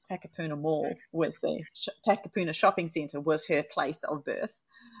Takapuna Mall was Takapuna Shopping Centre was her place of birth.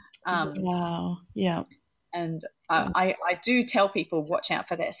 Wow. Yeah. And I do tell people, watch out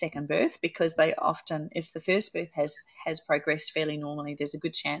for that second birth, because they often, if the first birth has progressed fairly normally, there's a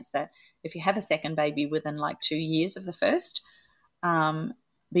good chance that if you have a second baby within like 2 years of the first,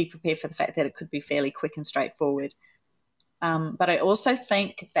 be prepared for the fact that it could be fairly quick and straightforward. But I also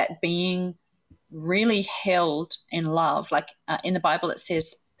think that being really held in love, like in the Bible it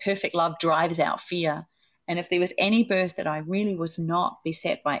says, perfect love drives out fear. And if there was any birth that I really was not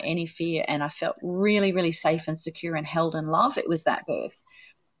beset by any fear and I felt really, really safe and secure and held in love, it was that birth.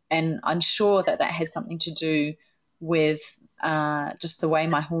 And I'm sure that had something to do with just the way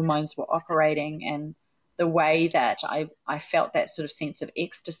my hormones were operating and the way that I felt that sort of sense of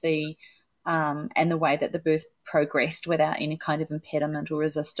ecstasy, and the way that the birth progressed without any kind of impediment or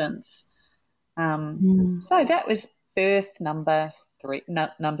resistance. So that was birth number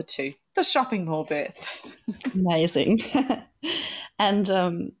number 2, the shopping mall birth. Amazing.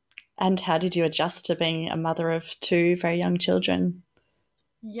 And how did you adjust to being a mother of 2 very young children?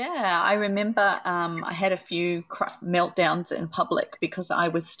 Yeah, I remember I had a few meltdowns in public because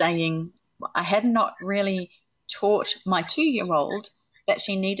I had not really taught my 2-year-old that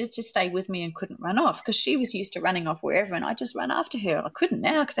she needed to stay with me and couldn't run off, because she was used to running off wherever and I just ran after her. I couldn't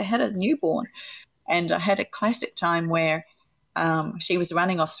now because I had a newborn. And I had a classic time where she was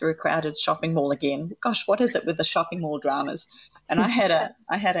running off through a crowded shopping mall again. Gosh, what is it with the shopping mall dramas? And I had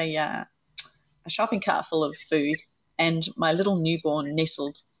a shopping cart full of food, and my little newborn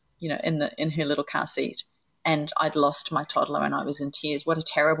nestled, in her little car seat. And I'd lost my toddler, and I was in tears. What a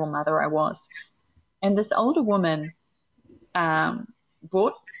terrible mother I was. And this older woman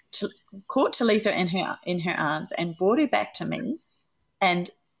brought caught Talitha in her arms and brought her back to me, and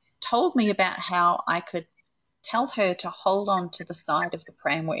told me about how I could tell her to hold on to the side of the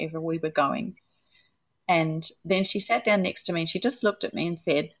pram wherever we were going. And then she sat down next to me and she just looked at me and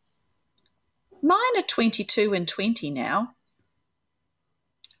said, "Mine are 22 and 20 now."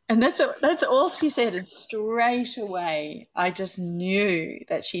 And that's all she said. And straight away, I just knew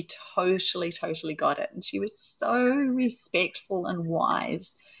that she totally, totally got it. And she was so respectful and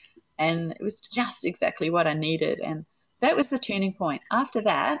wise. And it was just exactly what I needed. And that was the turning point. After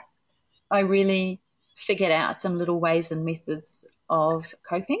that, I really figured out some little ways and methods of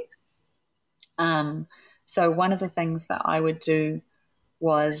coping. So one of the things that I would do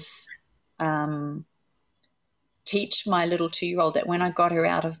was teach my little 2-year-old that when I got her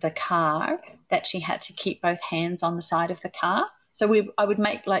out of the car, that she had to keep both hands on the side of the car. So I would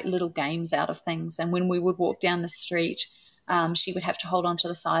make like little games out of things. And when we would walk down the street, she would have to hold on to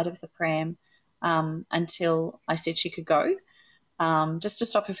the side of the pram until I said she could go, just to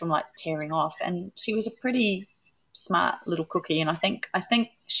stop her from like tearing off. And she was a pretty smart little cookie, and I think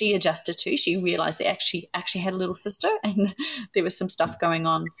she adjusted too. She realized that she actually had a little sister, and there was some stuff going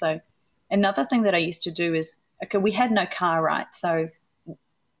on. So another thing that I used to do is, okay, we had no car, right? So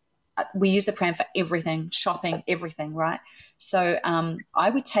we used the pram for everything, shopping, everything, right? So I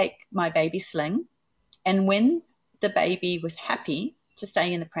would take my baby sling, and when the baby was happy to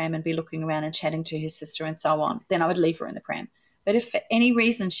stay in the pram and be looking around and chatting to his sister and so on, then I would leave her in the pram. But if for any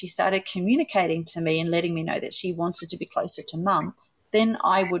reason she started communicating to me and letting me know that she wanted to be closer to mum, then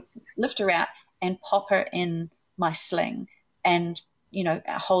I would lift her out and pop her in my sling and,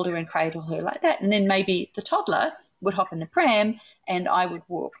 hold her and cradle her like that. And then maybe the toddler would hop in the pram and I would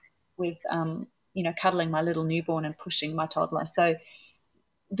walk with, cuddling my little newborn and pushing my toddler. So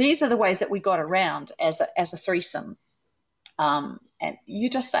these are the ways that we got around as a threesome. And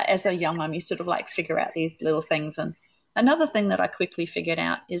you just, as a young mum, you sort of like figure out these little things. And another thing that I quickly figured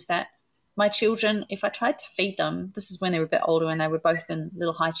out is that my children, if I tried to feed them, this is when they were a bit older and they were both in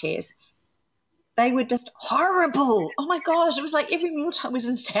little high chairs, they were just horrible. Oh my gosh, it was like every mealtime was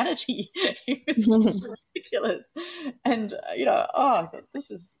insanity. It was just ridiculous. And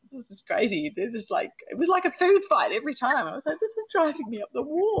this is crazy. They're just like, it was like a food fight every time. I was like, this is driving me up the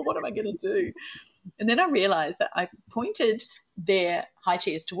wall. What am I going to do? And then I realized that I pointed their high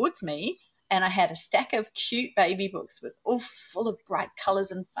chairs towards me, and I had a stack of cute baby books with all full of bright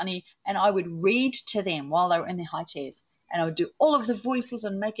colors and funny, and I would read to them while they were in their high chairs. And I would do all of the voices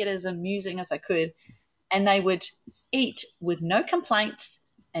and make it as amusing as I could. And they would eat with no complaints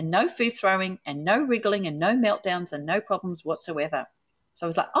and no food throwing and no wriggling and no meltdowns and no problems whatsoever. So I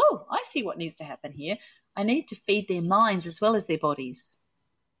was like, oh, I see what needs to happen here. I need to feed their minds as well as their bodies.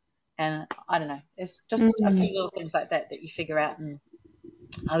 And I don't know, it's just a few little things like that you figure out. And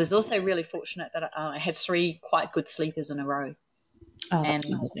I was also really fortunate that I had 3 quite good sleepers in a row. Oh, that's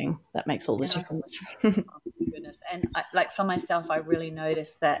amazing. That makes all the difference. Oh, goodness. And like for myself, I really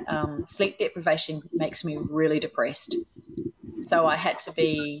noticed that sleep deprivation makes me really depressed. So I had to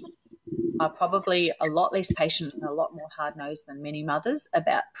be probably a lot less patient and a lot more hard-nosed than many mothers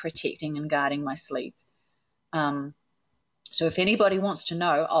about protecting and guarding my sleep. So if anybody wants to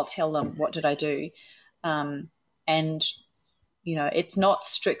know, I'll tell them what did I do. And, it's not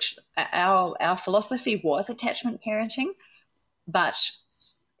strict. Our philosophy was attachment parenting, but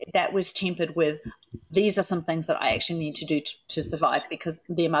that was tempered with, these are some things that I actually need to do to survive, because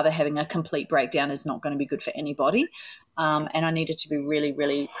their mother having a complete breakdown is not going to be good for anybody. And I needed to be really,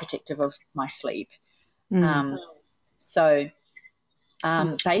 really protective of my sleep. So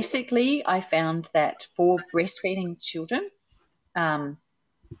basically, I found that for breastfeeding children,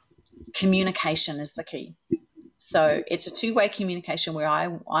 communication is the key. So it's a 2-way communication where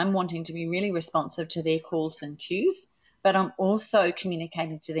I'm wanting to be really responsive to their calls and cues, but I'm also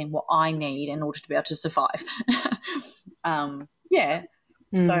communicating to them what I need in order to be able to survive. Yeah.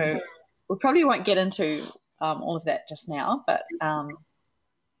 So we probably won't get into all of that just now, but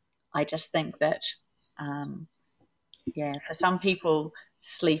I just think that, for some people,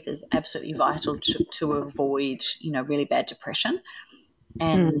 sleep is absolutely vital to avoid, really bad depression.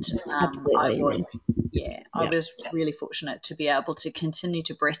 And I Absolutely. was, I was really fortunate to be able to continue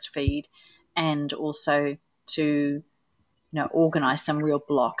to breastfeed and also to, organize some real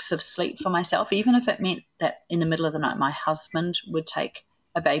blocks of sleep for myself, even if it meant that in the middle of the night my husband would take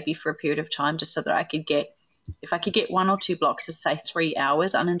a baby for a period of time just so that I could get, if I could get 1 or 2 blocks of, say, 3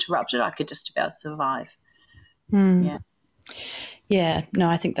 hours uninterrupted, I could just about survive. Yeah. Yeah, no,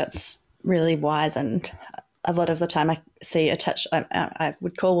 I think that's really wise. And a lot of the time I see I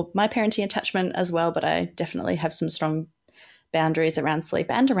would call my parenting attachment as well, but I definitely have some strong boundaries around sleep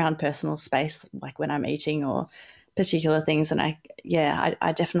and around personal space, like when I'm eating or particular things. And I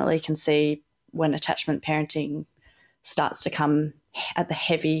definitely can see when attachment parenting starts to come at the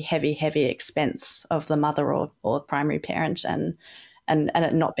heavy expense of the mother or primary parent, and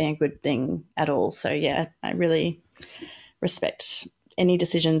it not being a good thing at all. So yeah, I really respect any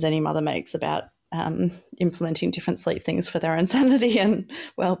decisions any mother makes about implementing different sleep things for their own sanity and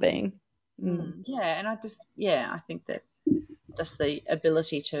well-being. Yeah, and I think that just the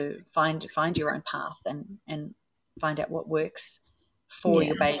ability to find your own path and find out what works for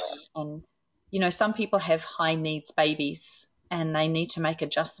your baby. And some people have high needs babies and they need to make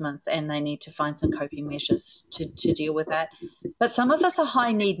adjustments and they need to find some coping measures to deal with that. But some of us are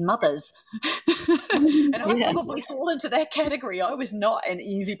high need mothers. And I probably fall into that category. I was not an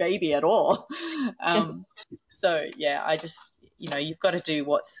easy baby at all. So yeah, I just, you've got to do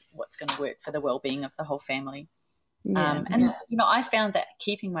what's going to work for the well-being of the whole family. I found that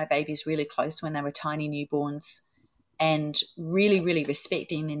keeping my babies really close when they were tiny newborns and really, really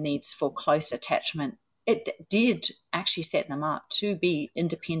respecting their needs for close attachment, it did actually set them up to be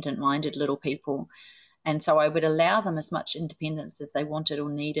independent-minded little people. And so I would allow them as much independence as they wanted or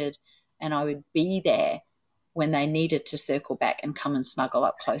needed, and I would be there when they needed to circle back and come and snuggle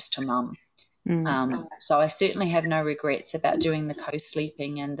up close to mum. So I certainly have no regrets about doing the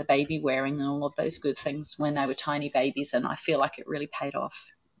co-sleeping and the baby wearing and all of those good things when they were tiny babies, and I feel like it really paid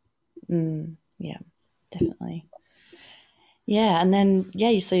off. Yeah, definitely. Yeah, and then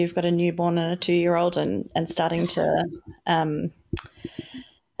so you've got a newborn and a 2-year-old and starting to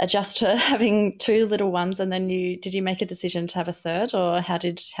adjust to having 2 little ones, and then did you make a decision to have a third, or how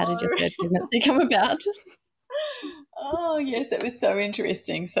did your third pregnancy come about? Oh yes, that was so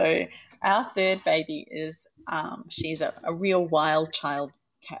interesting. So our third baby is she's a real wild child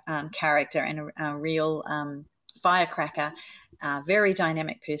character and a real firecracker, very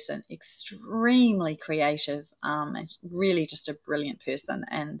dynamic person, extremely creative, and really just a brilliant person.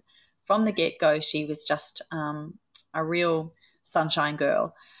 And from the get-go, she was just a real sunshine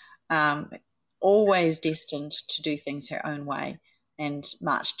girl, always destined to do things her own way and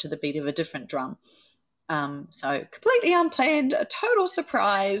march to the beat of a different drum. So completely unplanned, a total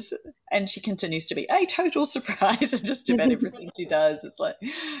surprise, and she continues to be a total surprise in just about everything she does. It's like,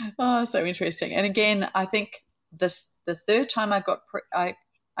 oh, so interesting. And again, I think the third time I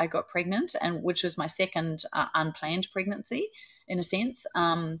got pregnant, and which was my second unplanned pregnancy, in a sense,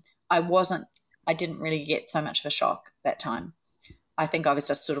 I didn't really get so much of a shock that time. I think I was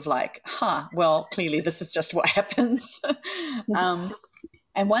just sort of like, well, clearly this is just what happens.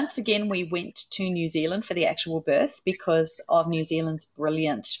 And once again, we went to New Zealand for the actual birth because of New Zealand's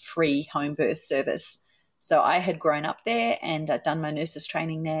brilliant free home birth service. So I had grown up there and I'd done my nurse's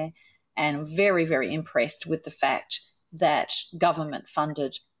training there, and very, very impressed with the fact that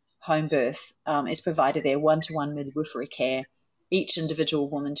government-funded home birth is provided there, one-to-one midwifery care. Each individual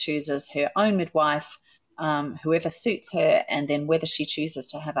woman chooses her own midwife, whoever suits her, and then whether she chooses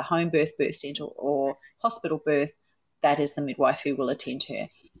to have a home birth centre or hospital birth, that is the midwife who will attend her.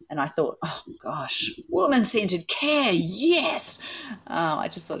 And I thought, oh gosh, woman-centered care, yes! I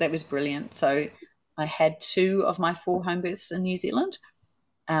just thought that was brilliant. So I had 2 of my 4 home births in New Zealand,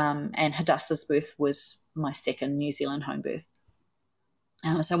 and Hadassah's birth was my second New Zealand home birth.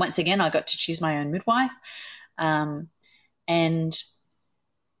 So once again, I got to choose my own midwife, and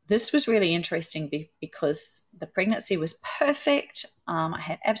this was really interesting because the pregnancy was perfect. I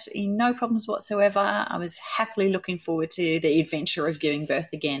had absolutely no problems whatsoever. I was happily looking forward to the adventure of giving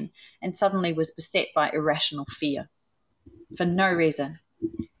birth again, and suddenly was beset by irrational fear for no reason.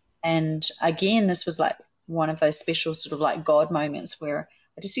 And again, this was like one of those special sort of like God moments where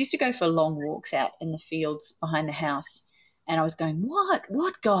I just used to go for long walks out in the fields behind the house. And I was going, what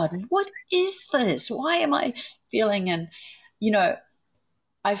God? What is this? Why am I feeling. And,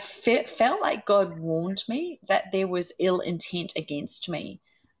 I felt like God warned me that there was ill intent against me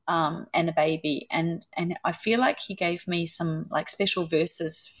and the baby. And I feel like he gave me some like special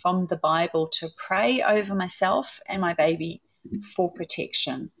verses from the Bible to pray over myself and my baby for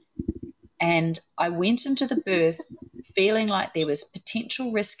protection. And I went into the birth feeling like there was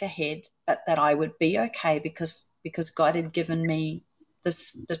potential risk ahead, but that I would be okay because God had given me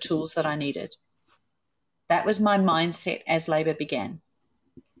the tools that I needed. That was my mindset as labour began.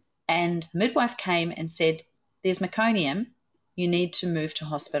 And the midwife came and said, there's meconium, you need to move to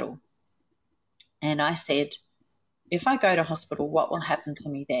hospital. And I said, if I go to hospital, what will happen to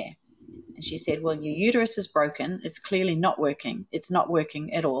me there? And she said, well, your uterus is broken. It's clearly not working. It's not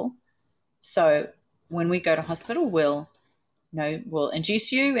working at all. So when we go to hospital, we'll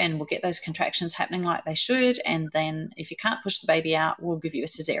induce you and we'll get those contractions happening like they should. And then if you can't push the baby out, we'll give you a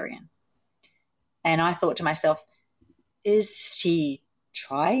cesarean. And I thought to myself, is she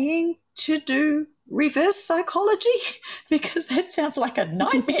trying to do reverse psychology? Because that sounds like a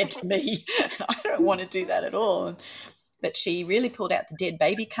nightmare to me. I don't want to do that at all. But she really pulled out the dead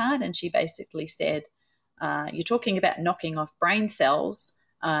baby card, and she basically said, you're talking about knocking off brain cells.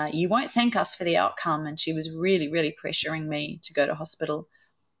 You won't thank us for the outcome. And she was really, really pressuring me to go to hospital.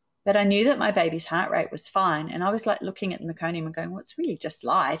 But I knew that my baby's heart rate was fine. And I was like looking at the meconium and going, well, it's really just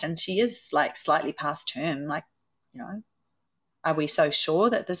light. And she is like slightly past term. Like, are we so sure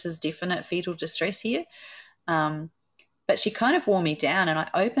that this is definite fetal distress here? But she kind of wore me down, and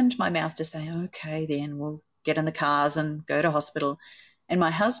I opened my mouth to say, okay, then we'll get in the cars and go to hospital. And my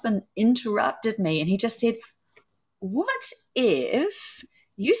husband interrupted me, and he just said, what if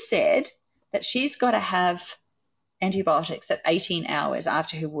you said that she's got to have antibiotics at 18 hours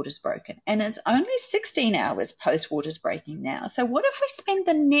after her water's broken, and it's only 16 hours post water's breaking now. So what if we spend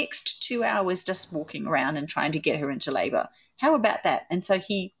the next 2 hours just walking around and trying to get her into labor? How about that? And so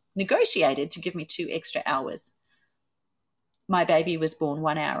he negotiated to give me 2 extra hours. My baby was born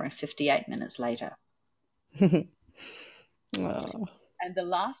 1 hour and 58 minutes later. Oh. And the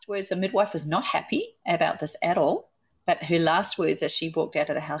last words, the midwife was not happy about this at all, but her last words as she walked out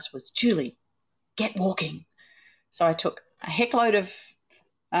of the house was, Julie, get walking. So I took a heckload of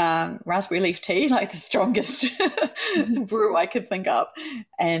raspberry leaf tea, like the strongest brew I could think up.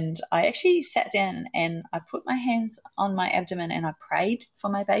 And I actually sat down and I put my hands on my abdomen and I prayed for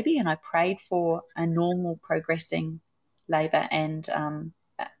my baby, and I prayed for a normal progressing labour and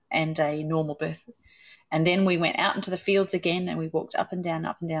a normal birth. And then we went out into the fields again and we walked up and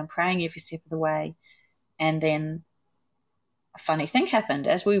down, praying every step of the way. And then a funny thing happened.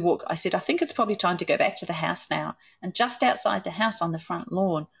 As we walked, I said, I think it's probably time to go back to the house now. And just outside the house on the front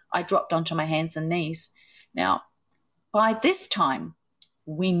lawn, I dropped onto my hands and knees. Now, by this time,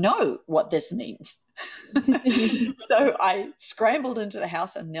 we know what this means. So I scrambled into the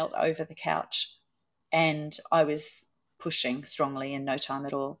house and knelt over the couch, and I was pushing strongly in no time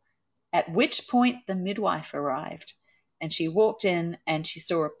at all. At which point the midwife arrived, and she walked in and she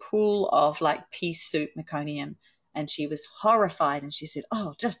saw a pool of like pea soup meconium, and she was horrified, and she said,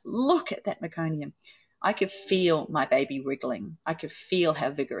 oh, just look at that meconium. I could feel my baby wriggling. I could feel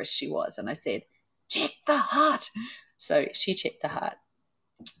how vigorous she was. And I said, check the heart. So she checked the heart,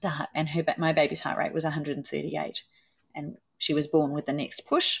 and my baby's heart rate was 138. And she was born with the next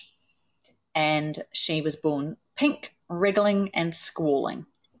push, and she was born pink, wriggling and squalling.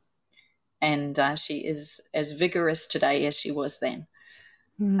 And she is as vigorous today as she was then.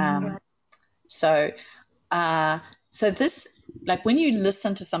 So this, like when you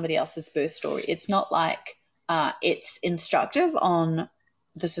listen to somebody else's birth story, it's not like it's instructive on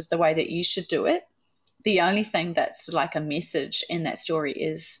this is the way that you should do it. The only thing that's like a message in that story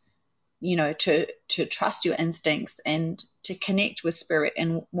is, to trust your instincts and to connect with spirit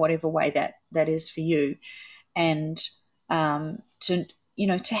in whatever way that is for you, and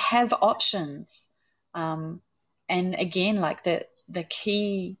to have options. And again, like the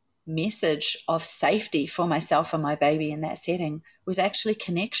key message of safety for myself and my baby in that setting was actually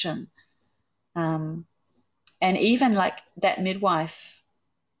connection. And even like that midwife,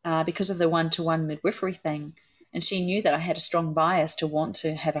 because of the one-to-one midwifery thing, and she knew that I had a strong bias to want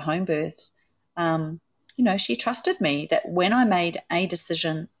to have a home birth, she trusted me that when I made a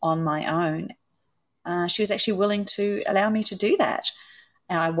decision on my own, she was actually willing to allow me to do that.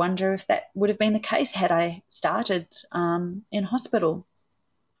 And I wonder if that would have been the case had I started in hospital.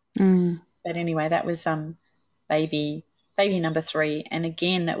 But anyway, that was baby number 3, and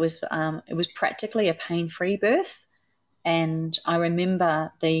again it was practically a pain-free birth. And I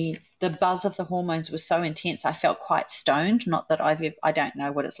remember the buzz of the hormones was so intense I felt quite stoned. Not that I don't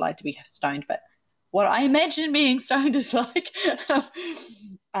know what it's like to be stoned, but what I imagine being stoned is like.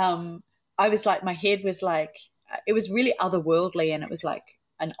 I was like, my head was like, it was really otherworldly, and it was like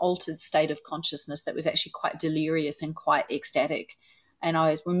an altered state of consciousness that was actually quite delirious and quite ecstatic. And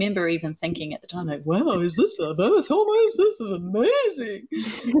I remember even thinking at the time, like, wow, is this a birth hormones? This is amazing.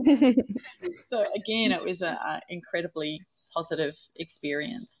 So again, it was an incredibly positive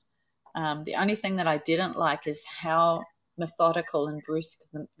experience. The only thing that I didn't like is how methodical and brusque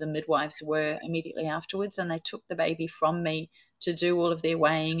the midwives were immediately afterwards, and they took the baby from me to do all of their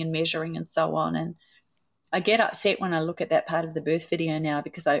weighing and measuring and so on. And I get upset when I look at that part of the birth video now,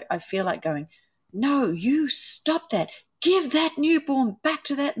 because I feel like going, no, you stop that. Give that newborn back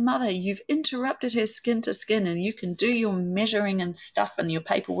to that mother. You've interrupted her skin to skin, and you can do your measuring and stuff and your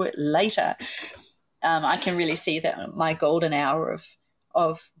paperwork later. I can really see that my golden hour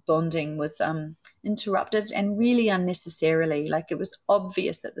of bonding was interrupted, and really unnecessarily. Like, it was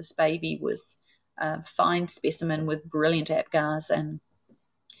obvious that this baby was a fine specimen with brilliant APGARs, and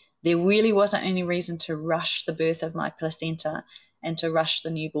there really wasn't any reason to rush the birth of my placenta and to rush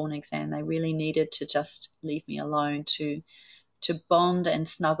the newborn exam. They really needed to just leave me alone to bond and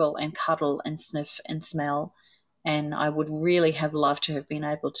snuggle and cuddle and sniff and smell. And I would really have loved to have been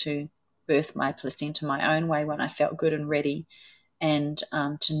able to birth my placenta my own way when I felt good and ready, and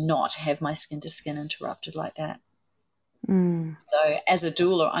to not have my skin to skin interrupted like that. So as a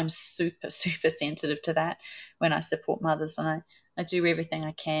doula, I'm super, super sensitive to that when I support mothers, and I do everything I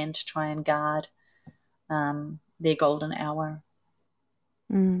can to try and guard their golden hour.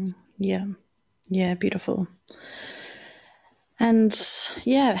 Yeah. Yeah, beautiful. And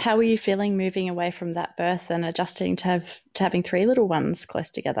yeah, how were you feeling moving away from that birth and adjusting to having three little ones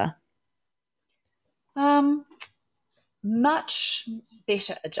close together? Much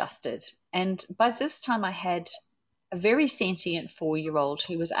better adjusted. And by this time, I had a very sentient 4-year-old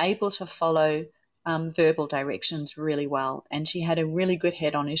who was able to follow verbal directions really well. And she had a really good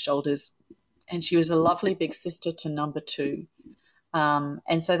head on her shoulders. And she was a lovely big sister to number 2.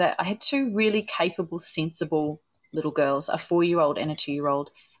 And so that I had 2 really capable, sensible little girls, a 4-year-old and a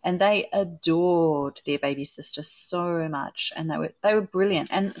 2-year-old. And they adored their baby sister so much. And they were brilliant.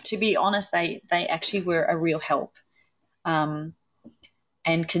 And to be honest, they actually were a real help. And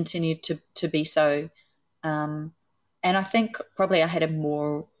continued to be so. And I think probably I had a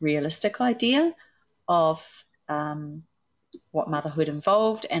more realistic idea of what motherhood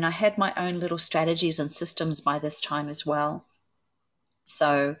involved, and I had my own little strategies and systems by this time as well.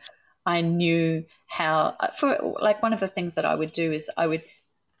 So I knew how, for like, one of the things that I would do is I would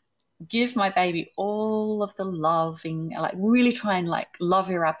give my baby all of the loving, like really try and like love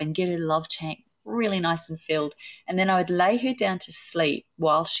her up and get her love tank really nice and filled. And then I would lay her down to sleep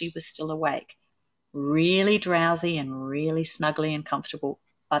while she was still awake, really drowsy and really snuggly and comfortable,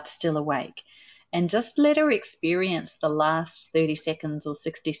 but still awake. And just let her experience the last 30 seconds or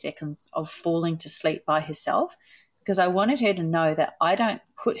 60 seconds of falling to sleep by herself, because I wanted her to know that I don't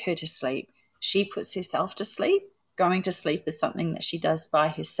put her to sleep. She puts herself to sleep. Going to sleep is something that she does by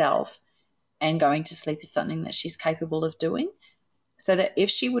herself, and going to sleep is something that she's capable of doing. So that if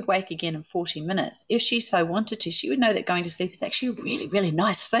she would wake again in 40 minutes, if she so wanted to, she would know that going to sleep is actually a really, really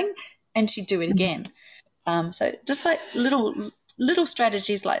nice thing, and she'd do it again. So just like little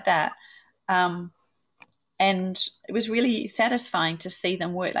strategies like that. And it was really satisfying to see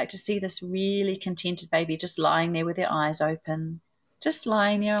them work, like to see this really contented baby just lying there with her eyes open, just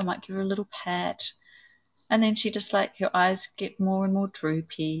lying there. I might give her a little pat, and then she just, like, her eyes get more and more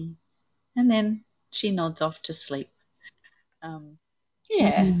droopy, and then she nods off to sleep.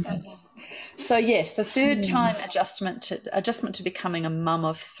 So yes, the third time adjustment to becoming a mum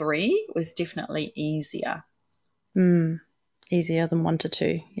of 3 was definitely easier. Easier than 1 to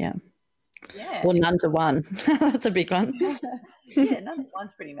 2, yeah. Yeah. Or none to 1. That's a big one. Yeah, none to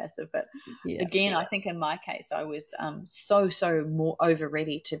 1's pretty massive, but again, I think in my case, I was so more over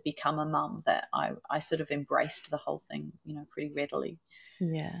ready to become a mum that I sort of embraced the whole thing, pretty readily.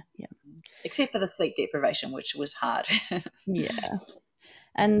 Yeah. Except for the sleep deprivation, which was hard. Yeah.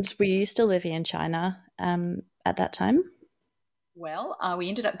 And were you still living in China at that time? Well, we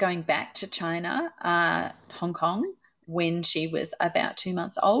ended up going back to China, Hong Kong, when she was about 2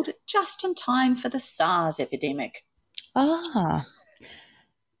 months old, just in time for the SARS epidemic. Ah,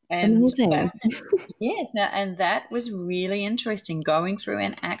 And amazing. yes, and that was really interesting, going through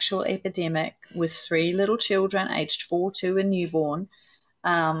an actual epidemic with 3 little children aged 4, 2, and newborn.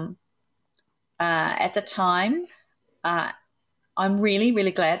 At the time, I'm really,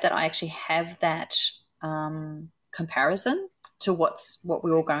 really glad that I actually have that comparison to what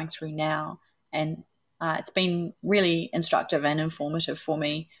we're all going through now. And it's been really instructive and informative for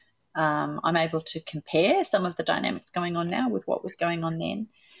me I'm able to compare some of the dynamics going on now with what was going on then.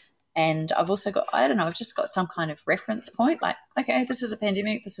 And I've also got, I don't know, I've just got some kind of reference point, like, okay, this is a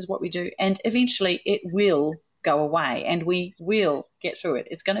pandemic, this is what we do. And eventually it will go away and we will get through it.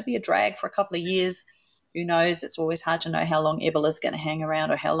 It's going to be a drag for a couple of years. Who knows? It's always hard to know how long Ebola is going to hang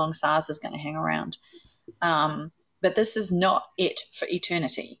around or how long SARS is going to hang around. But this is not it for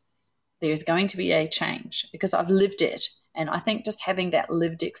eternity. There's going to be a change because I've lived it. And I think just having that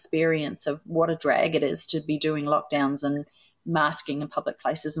lived experience of what a drag it is to be doing lockdowns and masking in public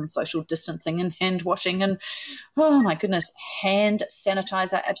places and social distancing and hand washing and, oh my goodness, hand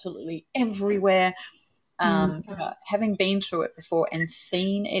sanitizer absolutely everywhere. Having been through it before and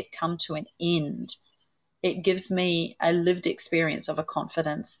seen it come to an end, it gives me a lived experience of a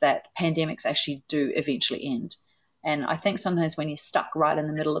confidence that pandemics actually do eventually end. And I think sometimes when you're stuck right in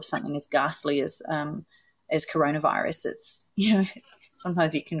the middle of something as ghastly as coronavirus, it's,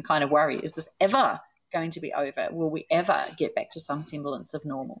 sometimes you can kind of worry, is this ever going to be over? Will we ever get back to some semblance of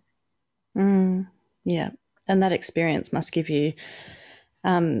normal? Yeah. And that experience must give you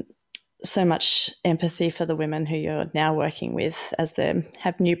so much empathy for the women who you're now working with as they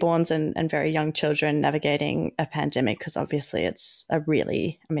have newborns and very young children navigating a pandemic, because obviously it's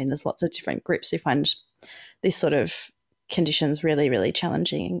there's lots of different groups who find these sort of conditions really, really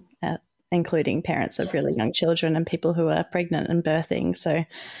challenging, including parents of really young children and people who are pregnant and birthing. So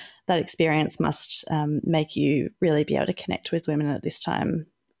that experience must make you really be able to connect with women at this time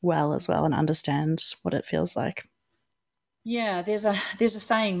well as well and understand what it feels like. Yeah, there's a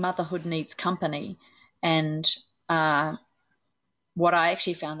saying, motherhood needs company, and what I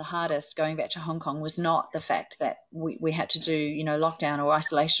actually found the hardest going back to Hong Kong was not the fact that we had to do, lockdown or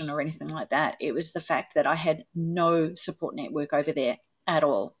isolation or anything like that. It was the fact that I had no support network over there at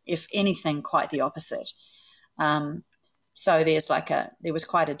all. If anything, quite the opposite. So there was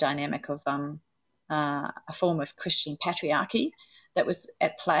quite a dynamic of a form of Christian patriarchy that was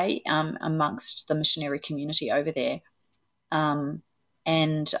at play amongst the missionary community over there.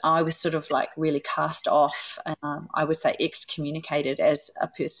 And I was sort of like really cast off, I would say excommunicated as a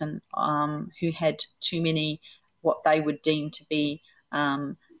person who had too many what they would deem to be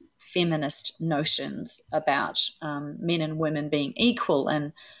feminist notions about men and women being equal.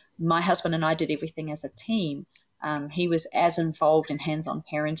 And my husband and I did everything as a team. He was as involved in hands-on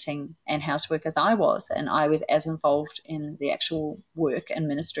parenting and housework as I was, and I was as involved in the actual work and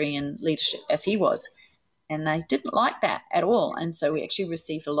ministry and leadership as he was. And they didn't like that at all. And so we actually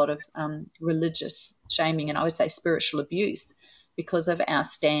received a lot of religious shaming and I would say spiritual abuse because of our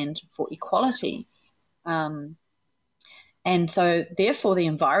stand for equality. And so therefore the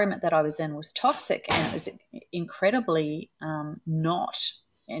environment that I was in was toxic and it was incredibly not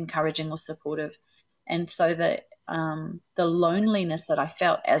encouraging or supportive. And so the loneliness that I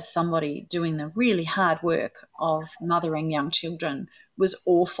felt as somebody doing the really hard work of mothering young children was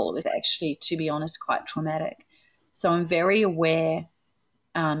awful. It was actually, to be honest, quite traumatic. So I'm very aware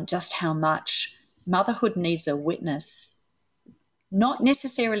just how much motherhood needs a witness, not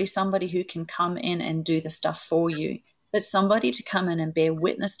necessarily somebody who can come in and do the stuff for you, but somebody to come in and bear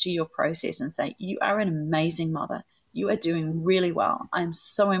witness to your process and say, you are an amazing mother. You are doing really well. I'm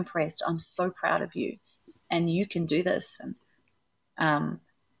so impressed. I'm so proud of you. And you can do this. And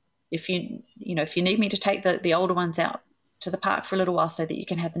if you need me to take the older ones out to the park for a little while so that you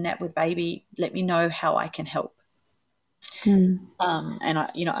can have a nap with baby, let me know how I can help. And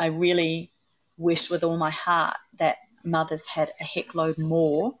I really wish with all my heart that mothers had a heckload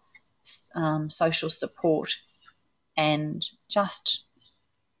more social support and just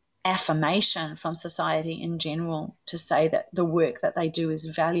affirmation from society in general to say that the work that they do is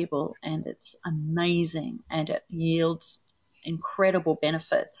valuable and it's amazing and it yields incredible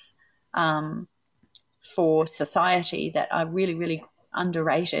benefits for society that are really, really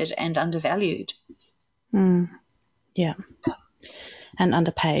underrated and undervalued. Yeah. And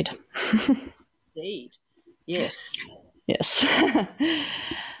underpaid. Indeed. Yes. Yes.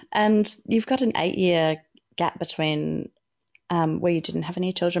 And you've got an 8-year gap between where you didn't have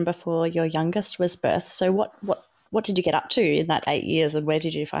any children before your youngest was birthed. So what did you get up to in that 8 years and where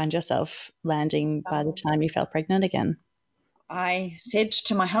did you find yourself landing by the time you fell pregnant again? I said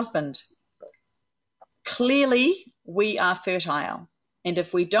to my husband, clearly we are fertile. And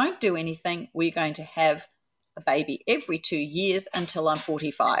if we don't do anything, we're going to have a baby every 2 years until I'm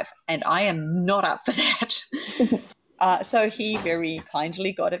 45. And I am not up for that. So he very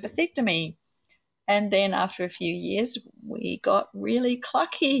kindly got a vasectomy. And then after a few years, we got really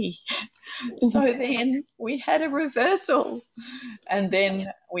clucky. So then we had a reversal. And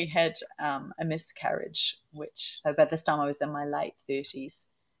then we had a miscarriage, so by this time I was in my late 30s.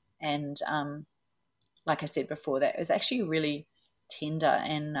 And like I said before, that was actually a really tender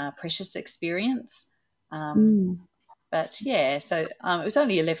and precious experience. But yeah, so it was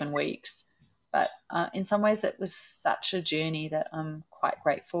only 11 weeks, but in some ways it was such a journey that I'm quite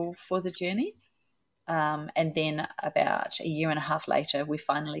grateful for the journey. And then about a year and a half later, we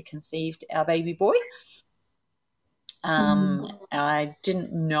finally conceived our baby boy. I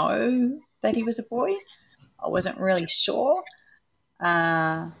didn't know that he was a boy. I wasn't really sure.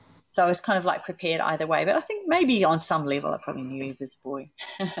 So I was kind of like prepared either way. But I think maybe on some level I probably knew he was a boy.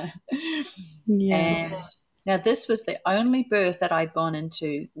 Yeah. And now this was the only birth that I'd gone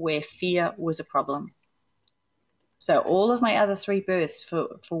into where fear was a problem. So all of my other 3 births,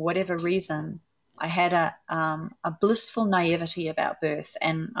 for whatever reason, I had a blissful naivety about birth,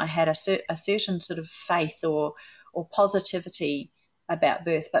 and I had a certain sort of faith or positivity about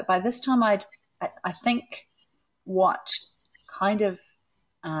birth. But by this time, I think what kind of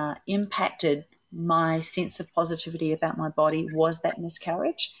impacted my sense of positivity about my body was that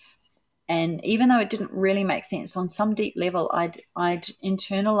miscarriage. And even though it didn't really make sense, on some deep level, I'd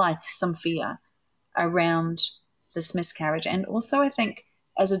internalized some fear around this miscarriage. And also, I think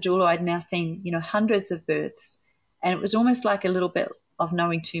as a doula, I'd now seen, hundreds of births, and it was almost like a little bit of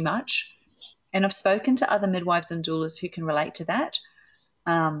knowing too much. And I've spoken to other midwives and doulas who can relate to that.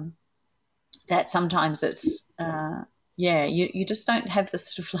 That sometimes it's, you just don't have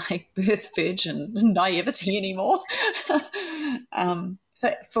this sort of like birth virgin naivety anymore.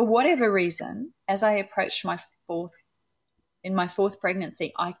 So for whatever reason, as I approached my fourth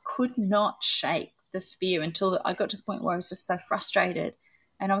pregnancy, I could not shake this fear until I got to the point where I was just so frustrated.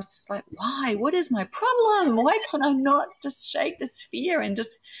 And I was just like, why? What is my problem? Why can I not just shake this fear and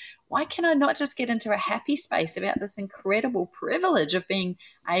why can I not just get into a happy space about this incredible privilege of being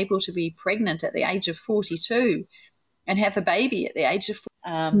able to be pregnant at the age of 42 and have a baby at the age of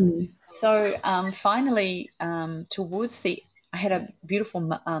 40? So finally, I had a beautiful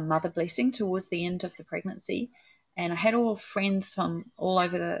mother blessing towards the end of the pregnancy. And I had all friends from all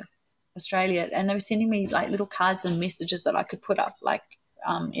over Australia, and they were sending me like little cards and messages that I could put up like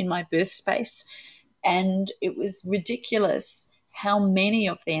in my birth space. And it was ridiculous how many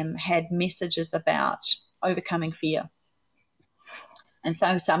of them had messages about overcoming fear. And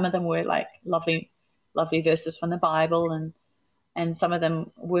so some of them were like lovely verses from the Bible, and some of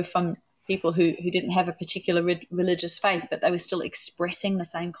them were from people who didn't have a particular religious faith, but they were still expressing the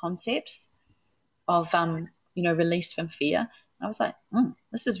same concepts of release from fear. I was like,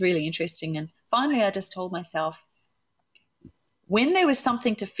 this is really interesting. And finally, I just told myself, when there was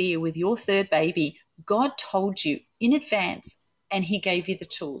something to fear with your 3rd baby, God told you in advance, and he gave you the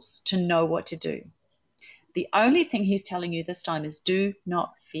tools to know what to do. The only thing he's telling you this time is do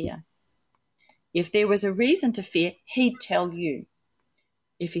not fear. If there was a reason to fear, he'd tell you.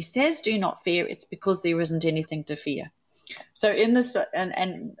 If he says do not fear, it's because there isn't anything to fear. So in this,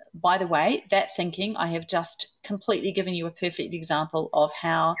 and by the way, that thinking, I have just completely given you a perfect example of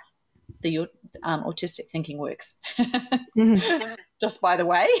how the autistic thinking works. Just by the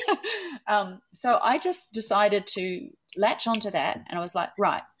way. So I just decided to latch onto that, and I was like,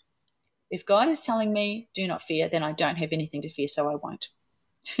 right, if God is telling me do not fear, then I don't have anything to fear, so I won't.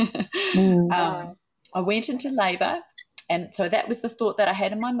 I went into labor, and so that was the thought that I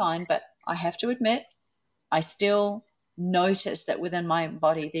had in my mind, but I have to admit, I still noticed that within my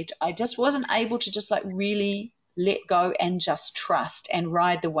body I just wasn't able to just like really let go and just trust and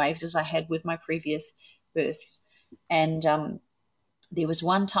ride the waves as I had with my previous births. And there was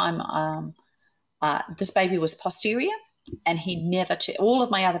one time this baby was posterior, and all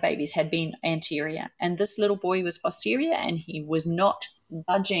of my other babies had been anterior, and this little boy was posterior, and he was not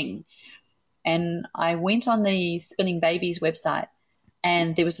budging. And I went on the Spinning Babies website,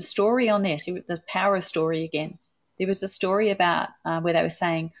 and there was a story on there. So the power of story again. There was a story about where they were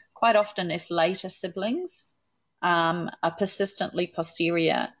saying quite often if later siblings are persistently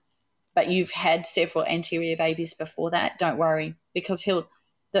posterior, but you've had several anterior babies before that, don't worry, because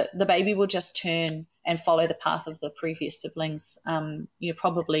the baby will just turn and follow the path of the previous siblings,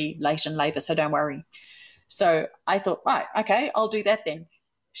 probably late in labor, so don't worry. So I thought, right, okay, I'll do that then.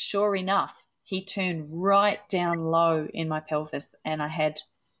 Sure enough, he turned right down low in my pelvis, and I had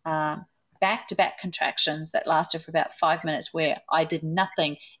back-to-back contractions that lasted for about 5 minutes where I did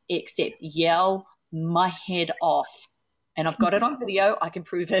nothing except yell my head off. And I've got it on video. I can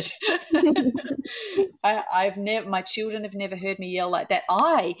prove it. My children have never heard me yell like that.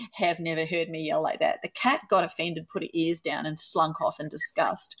 I have never heard me yell like that. The cat got offended, put her ears down, and slunk off in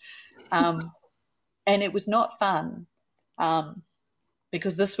disgust. And it was not fun.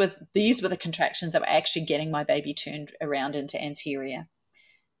 Because these were the contractions that were actually getting my baby turned around into anterior.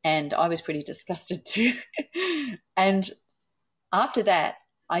 And I was pretty disgusted too. And after that,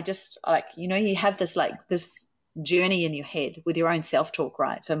 I just like, you have this journey in your head with your own self-talk,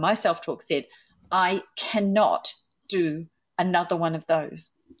 right? So my self-talk said, I cannot do another one of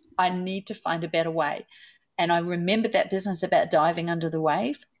those. I need to find a better way. And I remembered that business about diving under the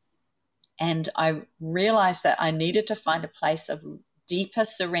wave. And I realized that I needed to find a place of deeper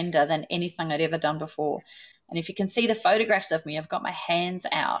surrender than anything I'd ever done before. And if you can see the photographs of me, I've got my hands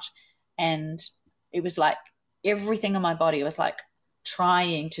out, and it was like everything in my body was like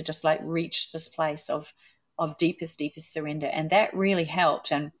trying to just like reach this place of deepest surrender. And that really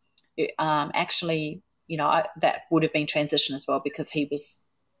helped. And actually, that would have been transition as well, because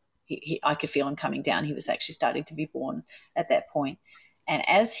I could feel him coming down. He was actually starting to be born at that point. And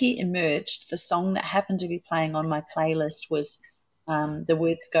as he emerged, the song that happened to be playing on my playlist was, the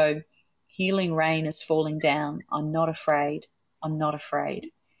words go, healing rain is falling down. I'm not afraid. I'm not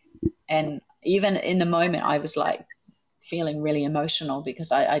afraid. And even in the moment, I was like feeling really emotional,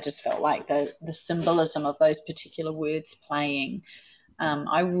 because I just felt like the symbolism of those particular words playing.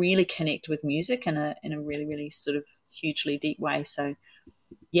 I really connect with music in a really, really sort of hugely deep way. So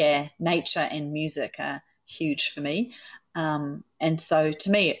yeah, nature and music are huge for me. And so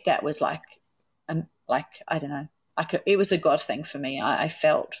to me, that was like I don't know, it was a God thing for me. I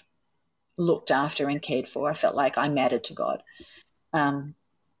felt looked after and cared for. I felt like I mattered to God.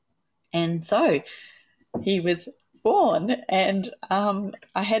 And so he was born, and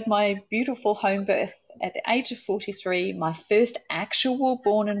I had my beautiful home birth at the age of 43, my first actual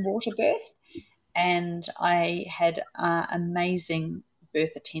born in water birth. And I had amazing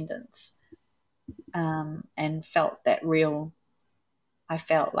birth attendants, and felt that I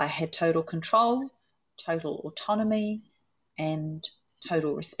felt I had total control, total autonomy, and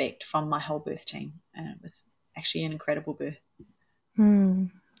total respect from my whole birth team. And it was actually an incredible birth.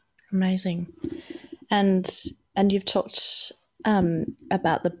 Amazing. And you've talked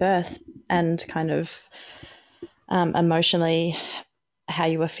about the birth and kind of emotionally how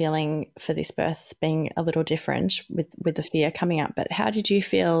you were feeling for this birth being a little different with the fear coming up. But how did you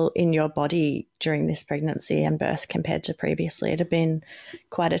feel in your body during this pregnancy and birth compared to previously? It had been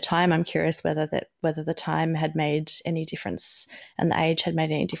quite a time. I'm curious whether the time had made any difference and the age had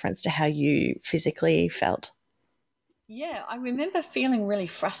made any difference to how you physically felt. Yeah, I remember feeling really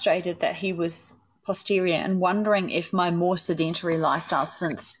frustrated that he was posterior, and wondering if my more sedentary lifestyle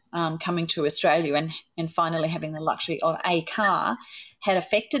since coming to Australia and finally having the luxury of a car had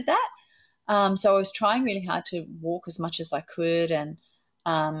affected that. So I was trying really hard to walk as much as I could, and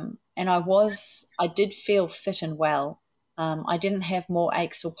I did feel fit and well. I didn't have more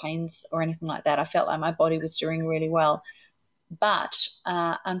aches or pains or anything like that. I felt like my body was doing really well. But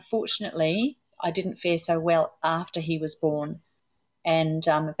unfortunately, I didn't fare so well after he was born. And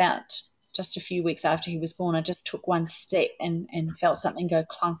about just a few weeks after he was born, I just took one step and felt something go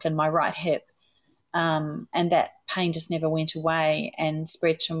clunk in my right hip. And that pain just never went away and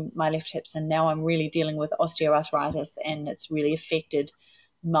spread to my left hips. And now I'm really dealing with osteoarthritis, and it's really affected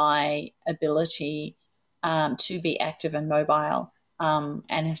my ability to be active and mobile,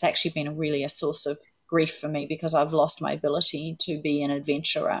 and has actually been really a source of grief for me, because I've lost my ability to be an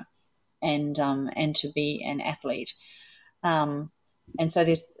adventurer and to be an athlete. And so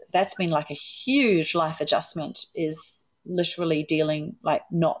that's been like a huge life adjustment, is literally dealing, like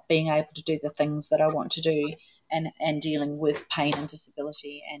not being able to do the things that I want to do, and dealing with pain and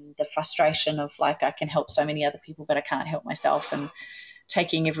disability, and the frustration of like I can help so many other people but I can't help myself, and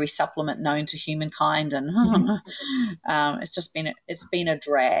taking every supplement known to humankind, and it's been a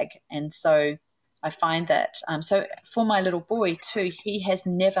drag. And so I find that so for my little boy too, he has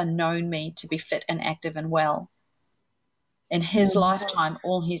never known me to be fit and active and well. In his lifetime,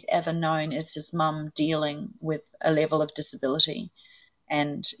 all he's ever known is his mum dealing with a level of disability.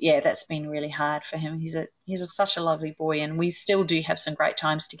 And yeah, that's been really hard for him. Such a lovely boy, and we still do have some great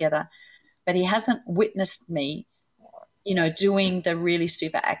times together. But he hasn't witnessed me, doing the really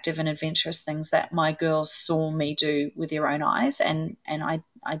super active and adventurous things that my girls saw me do with their own eyes. And I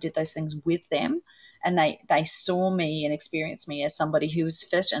did those things with them. And they saw me and experienced me as somebody who was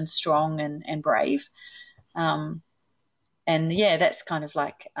fit and strong and brave. And yeah, that's kind of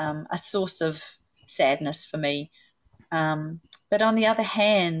like a source of sadness for me. But on the other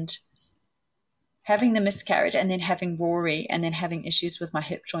hand, having the miscarriage and then having Rory and then having issues with my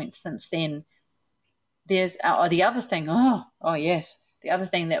hip joints since then, there's the other thing. Oh yes, the other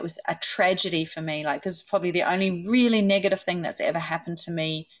thing that was a tragedy for me. Like, this is probably the only really negative thing that's ever happened to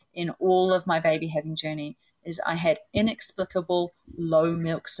me in all of my baby having journey, is I had inexplicable low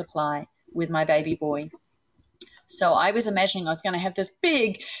milk supply with my baby boy. So I was imagining I was going to have this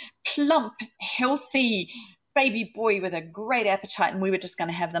big, plump, healthy baby boy with a great appetite, and we were just going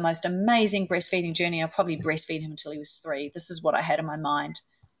to have the most amazing breastfeeding journey. I'll probably breastfeed him until he was 3. This is what I had in my mind.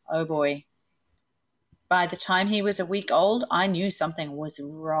 Oh boy. By the time he was a week old, I knew something was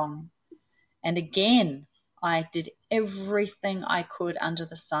wrong. And again, I did everything I could under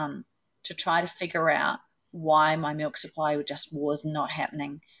the sun to try to figure out why my milk supply just was not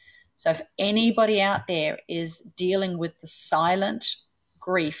happening. So if anybody out there is dealing with the silent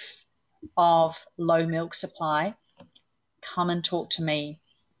grief of low milk supply, come and talk to me.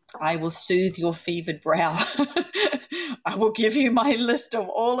 I will soothe your fevered brow. I will give you my list of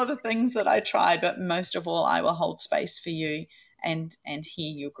all of the things that I tried, but most of all, I will hold space for you and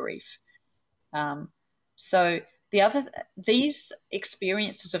hear your grief. So these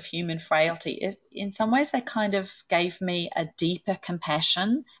experiences of human frailty, in some ways, they kind of gave me a deeper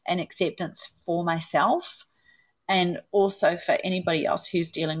compassion and acceptance for myself, and also for anybody else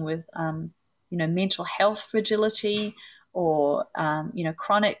who's dealing with, mental health fragility, or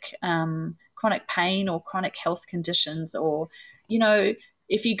chronic pain or chronic health conditions, or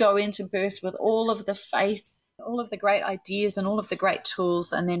if you go into birth with all of the faith, all of the great ideas and all of the great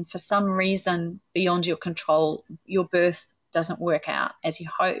tools, and then for some reason beyond your control, your birth doesn't work out as you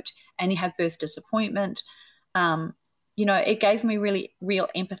hoped, and you have birth disappointment. It gave me really real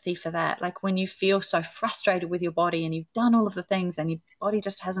empathy for that. Like when you feel so frustrated with your body and you've done all of the things and your body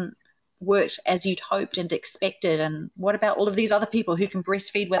just hasn't worked as you'd hoped and expected, and what about all of these other people who can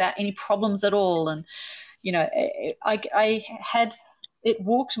breastfeed without any problems at all? And it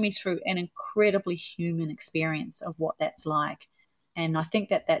walked me through an incredibly human experience of what that's like. And I think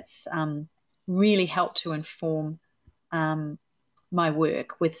that's really helped to inform my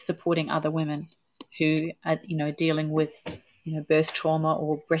work with supporting other women who are, dealing with, birth trauma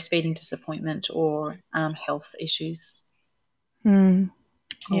or breastfeeding disappointment or health issues. Mm.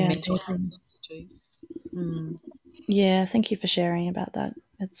 Or Yeah, mental health issues too. Yeah, thank you for sharing about that.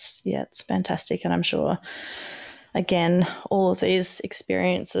 It's fantastic, and I'm sure, again, all of these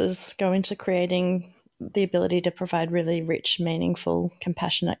experiences go into creating the ability to provide really rich, meaningful,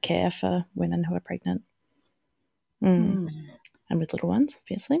 compassionate care for women who are pregnant. And with little ones,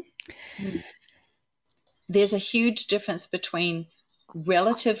 obviously. There's a huge difference between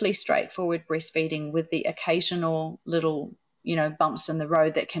relatively straightforward breastfeeding with the occasional little, bumps in the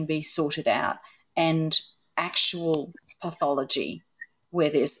road that can be sorted out, and actual pathology where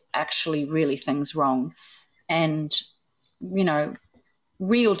there's actually really things wrong. And,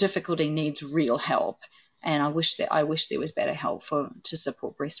 real difficulty needs real help. And I wish there was better help to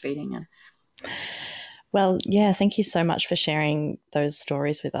support breastfeeding. Well, yeah, thank you so much for sharing those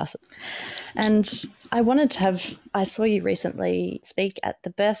stories with us. And I saw you recently speak at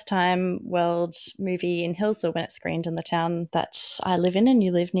the Birth Time World movie in Hillsville when it screened in the town that I live in and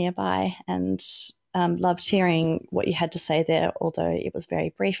you live nearby, and loved hearing what you had to say there, although it was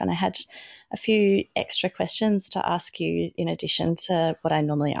very brief. And I had a few extra questions to ask you in addition to what I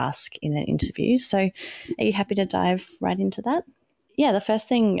normally ask in an interview. So are you happy to dive right into that? Yeah, the first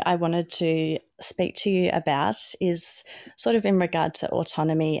thing I wanted to speak to you about is sort of in regard to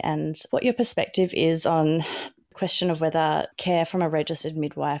autonomy and what your perspective is on the question of whether care from a registered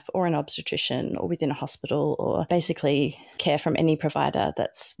midwife or an obstetrician or within a hospital, or basically care from any provider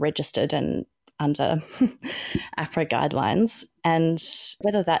that's registered and under AHPRA guidelines, and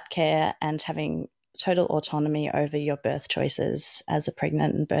whether that care and having total autonomy over your birth choices as a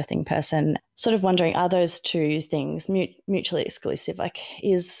pregnant and birthing person, sort of wondering, are those two things mutually exclusive? Like,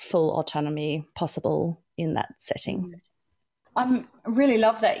 is full autonomy possible in that setting? I really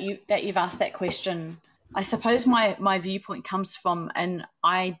love that you've asked that question. I suppose my viewpoint comes from an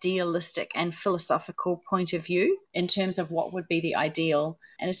idealistic and philosophical point of view in terms of what would be the ideal.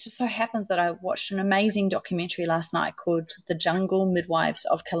 And it just so happens that I watched an amazing documentary last night called The Jungle Midwives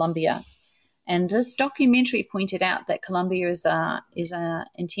of Colombia. And this documentary pointed out that Colombia is a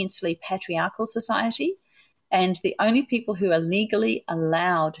intensely patriarchal society, and the only people who are legally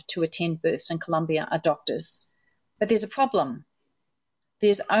allowed to attend births in Colombia are doctors. But there's a problem.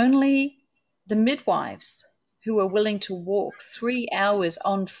 There's only the midwives who are willing to walk 3 hours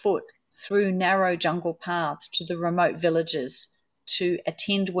on foot through narrow jungle paths to the remote villages to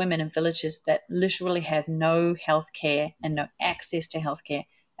attend women in villages that literally have no health care and no access to health care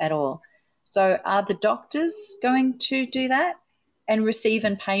at all. So are the doctors going to do that and receive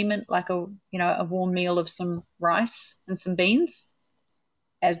in payment like a warm meal of some rice and some beans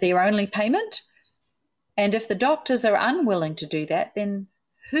as their only payment? And if the doctors are unwilling to do that, then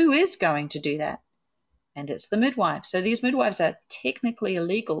who is going to do that? And it's the midwives. So these midwives are technically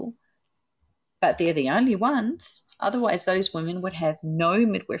illegal but they're the only ones. Otherwise, those women would have no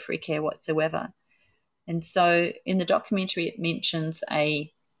midwifery care whatsoever. And so in the documentary, it mentions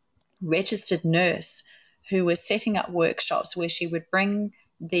a registered nurse who was setting up workshops where she would bring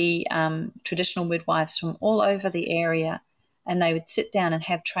the traditional midwives from all over the area, and they would sit down and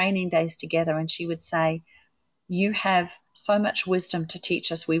have training days together. And she would say, you have so much wisdom to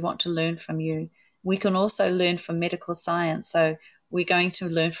teach us. We want to learn from you. We can also learn from medical science. So we're going to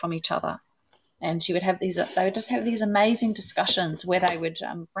learn from each other. And she would have they would just have these amazing discussions where they would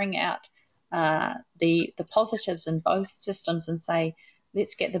bring out the positives in both systems and say,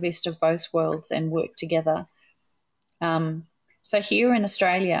 let's get the best of both worlds and work together. So here in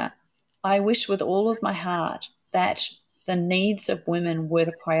Australia, I wish with all of my heart that the needs of women were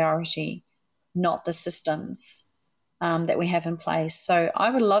the priority, not the systems that we have in place. So I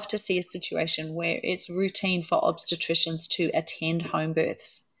would love to see a situation where it's routine for obstetricians to attend home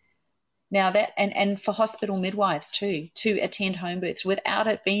births. Now that, and for hospital midwives too, to attend home births without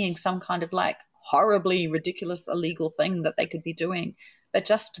it being some kind of like horribly ridiculous illegal thing that they could be doing, but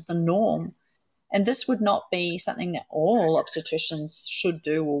just the norm. And this would not be something that all obstetricians should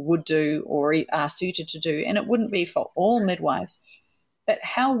do or would do or are suited to do. And it wouldn't be for all midwives. But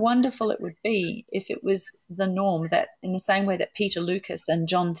how wonderful it would be if it was the norm, that in the same way that Peter Lucas and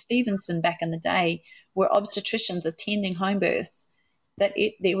John Stevenson back in the day were obstetricians attending home births, that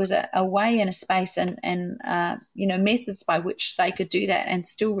there was a way and a space and methods by which they could do that and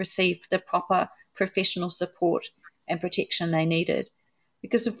still receive the proper professional support and protection they needed.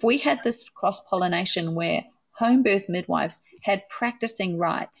 Because if we had this cross-pollination where home birth midwives had practicing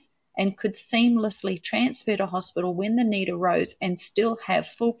rights and could seamlessly transfer to hospital when the need arose and still have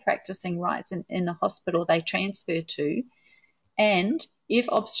full practicing rights in the hospital they transfer to, and if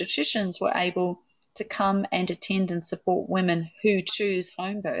obstetricians were able to come and attend and support women who choose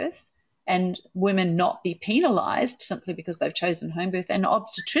home birth, and women not be penalised simply because they've chosen home birth, and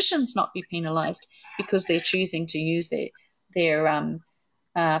obstetricians not be penalised because they're choosing to use their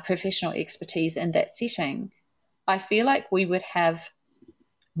professional expertise in that setting, I feel like we would have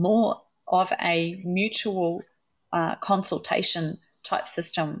more of a mutual consultation type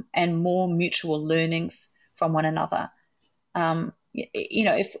system and more mutual learnings from one another.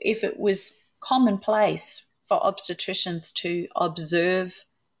 If it was commonplace for obstetricians to observe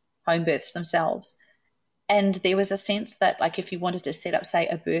home births themselves, and there was a sense that, like, if you wanted to set up, say,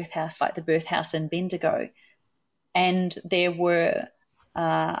 a birth house like the birth house in Bendigo, and there were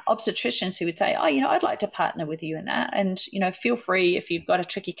obstetricians who would say, I'd like to partner with you in that, and feel free, if you've got a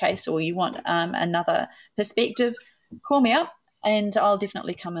tricky case or you want another perspective, call me up and I'll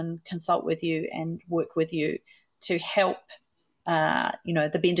definitely come and consult with you and work with you to help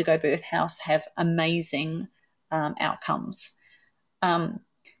the Bendigo Birth House have amazing outcomes.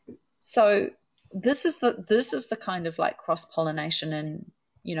 So this is the kind of like cross-pollination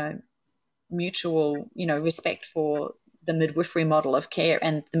and mutual respect for the midwifery model of care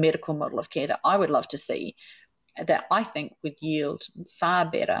and the medical model of care that I would love to see, that I think would yield far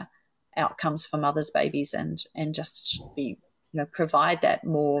better outcomes for mothers, babies, and just be provide that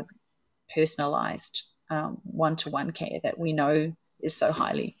more personalised one-to-one care that we know is so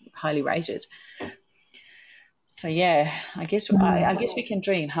highly rated. So yeah, I guess we can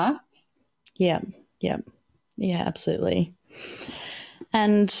dream, huh? Yeah, absolutely.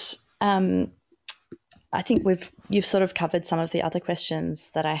 And I think you've sort of covered some of the other questions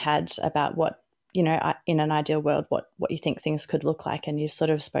that I had about what, in an ideal world, what you think things could look like, and you've sort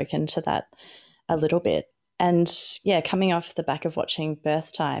of spoken to that a little bit. And yeah, coming off the back of watching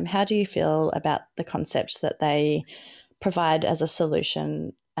Birth Time, how do you feel about the concept that they provide as a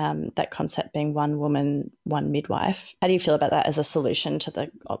solution, that concept being one woman, one midwife? How do you feel about that as a solution to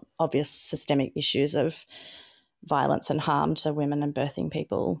the obvious systemic issues of violence and harm to women and birthing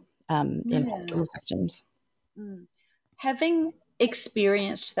people in hospital systems? Having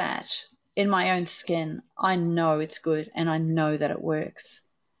experienced that in my own skin, I know it's good and I know that it works.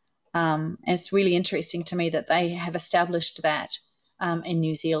 And it's really interesting to me that they have established that in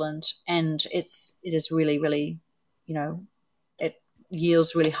New Zealand, and it is really, really, it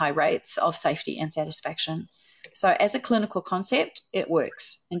yields really high rates of safety and satisfaction. So as a clinical concept, it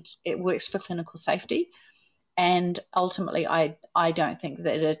works, and it works for clinical safety. And ultimately, I don't think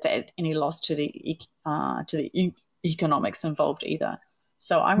that it is at any loss to the economics involved either.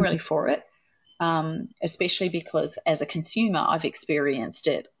 So I'm really for it. Especially because as a consumer, I've experienced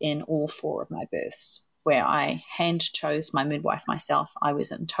it in all 4 of my births, where I hand chose my midwife myself. I was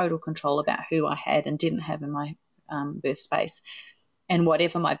in total control about who I had and didn't have in my birth space. And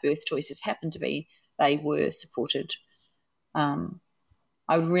whatever my birth choices happened to be, they were supported. I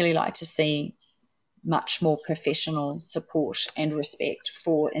would really like to see much more professional support and respect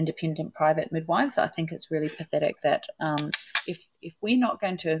for independent private midwives. I think it's really pathetic that if we're not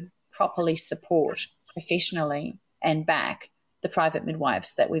going to properly support professionally and back the private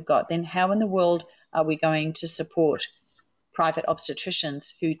midwives that we've got, then how in the world are we going to support private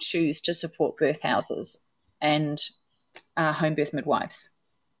obstetricians who choose to support birth houses and home birth midwives?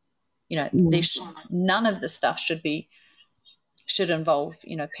 None of this stuff should involve,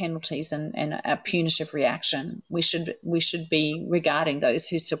 penalties and a punitive reaction. We should be regarding those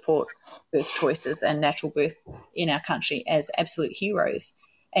who support birth choices and natural birth in our country as absolute heroes.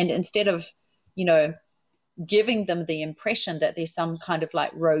 And instead of, giving them the impression that there's some kind of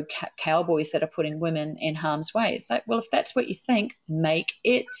like rogue cowboys that are putting women in harm's way, it's like, well, if that's what you think, make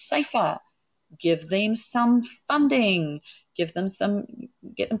it safer. Give them some funding. Get them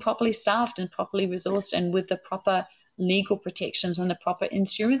properly staffed and properly resourced and with the proper legal protections and the proper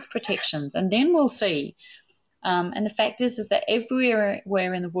insurance protections, and then we'll see. And the fact is that everywhere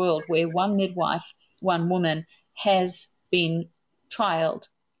in the world where one midwife, one woman has been trialed,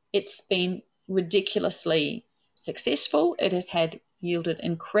 it's been ridiculously successful. It has yielded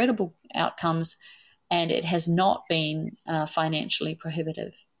incredible outcomes, and it has not been financially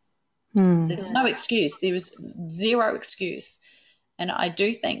prohibitive. So there's no excuse. There is zero excuse. And I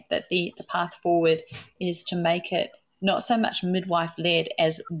do think that the path forward is to make it not so much midwife-led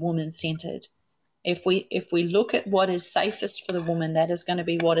as woman-centered. If we look at what is safest for the woman, that is going to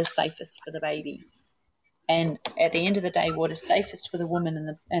be what is safest for the baby. And at the end of the day, what is safest for the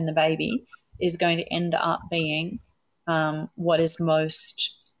woman and the baby is going to end up being what is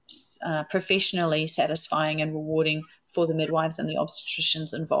most professionally satisfying and rewarding for the midwives and the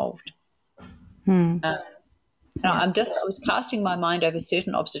obstetricians involved. I was casting my mind over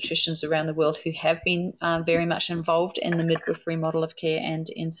certain obstetricians around the world who have been very much involved in the midwifery model of care and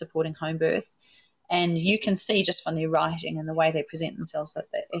in supporting home birth. And you can see just from their writing and the way they present themselves that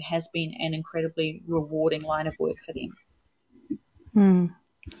it has been an incredibly rewarding line of work for them.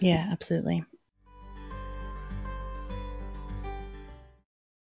 Yeah, absolutely.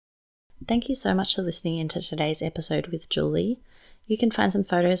 Thank you so much for listening into today's episode with Julie. You can find some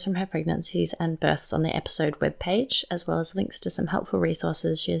photos from her pregnancies and births on the episode webpage, as well as links to some helpful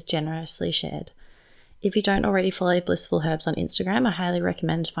resources she has generously shared. If you don't already follow Blissful Herbs on Instagram, I highly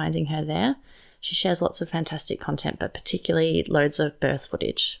recommend finding her there. She shares lots of fantastic content, but particularly loads of birth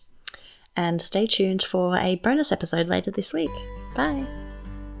footage. And stay tuned for a bonus episode later this week. Bye!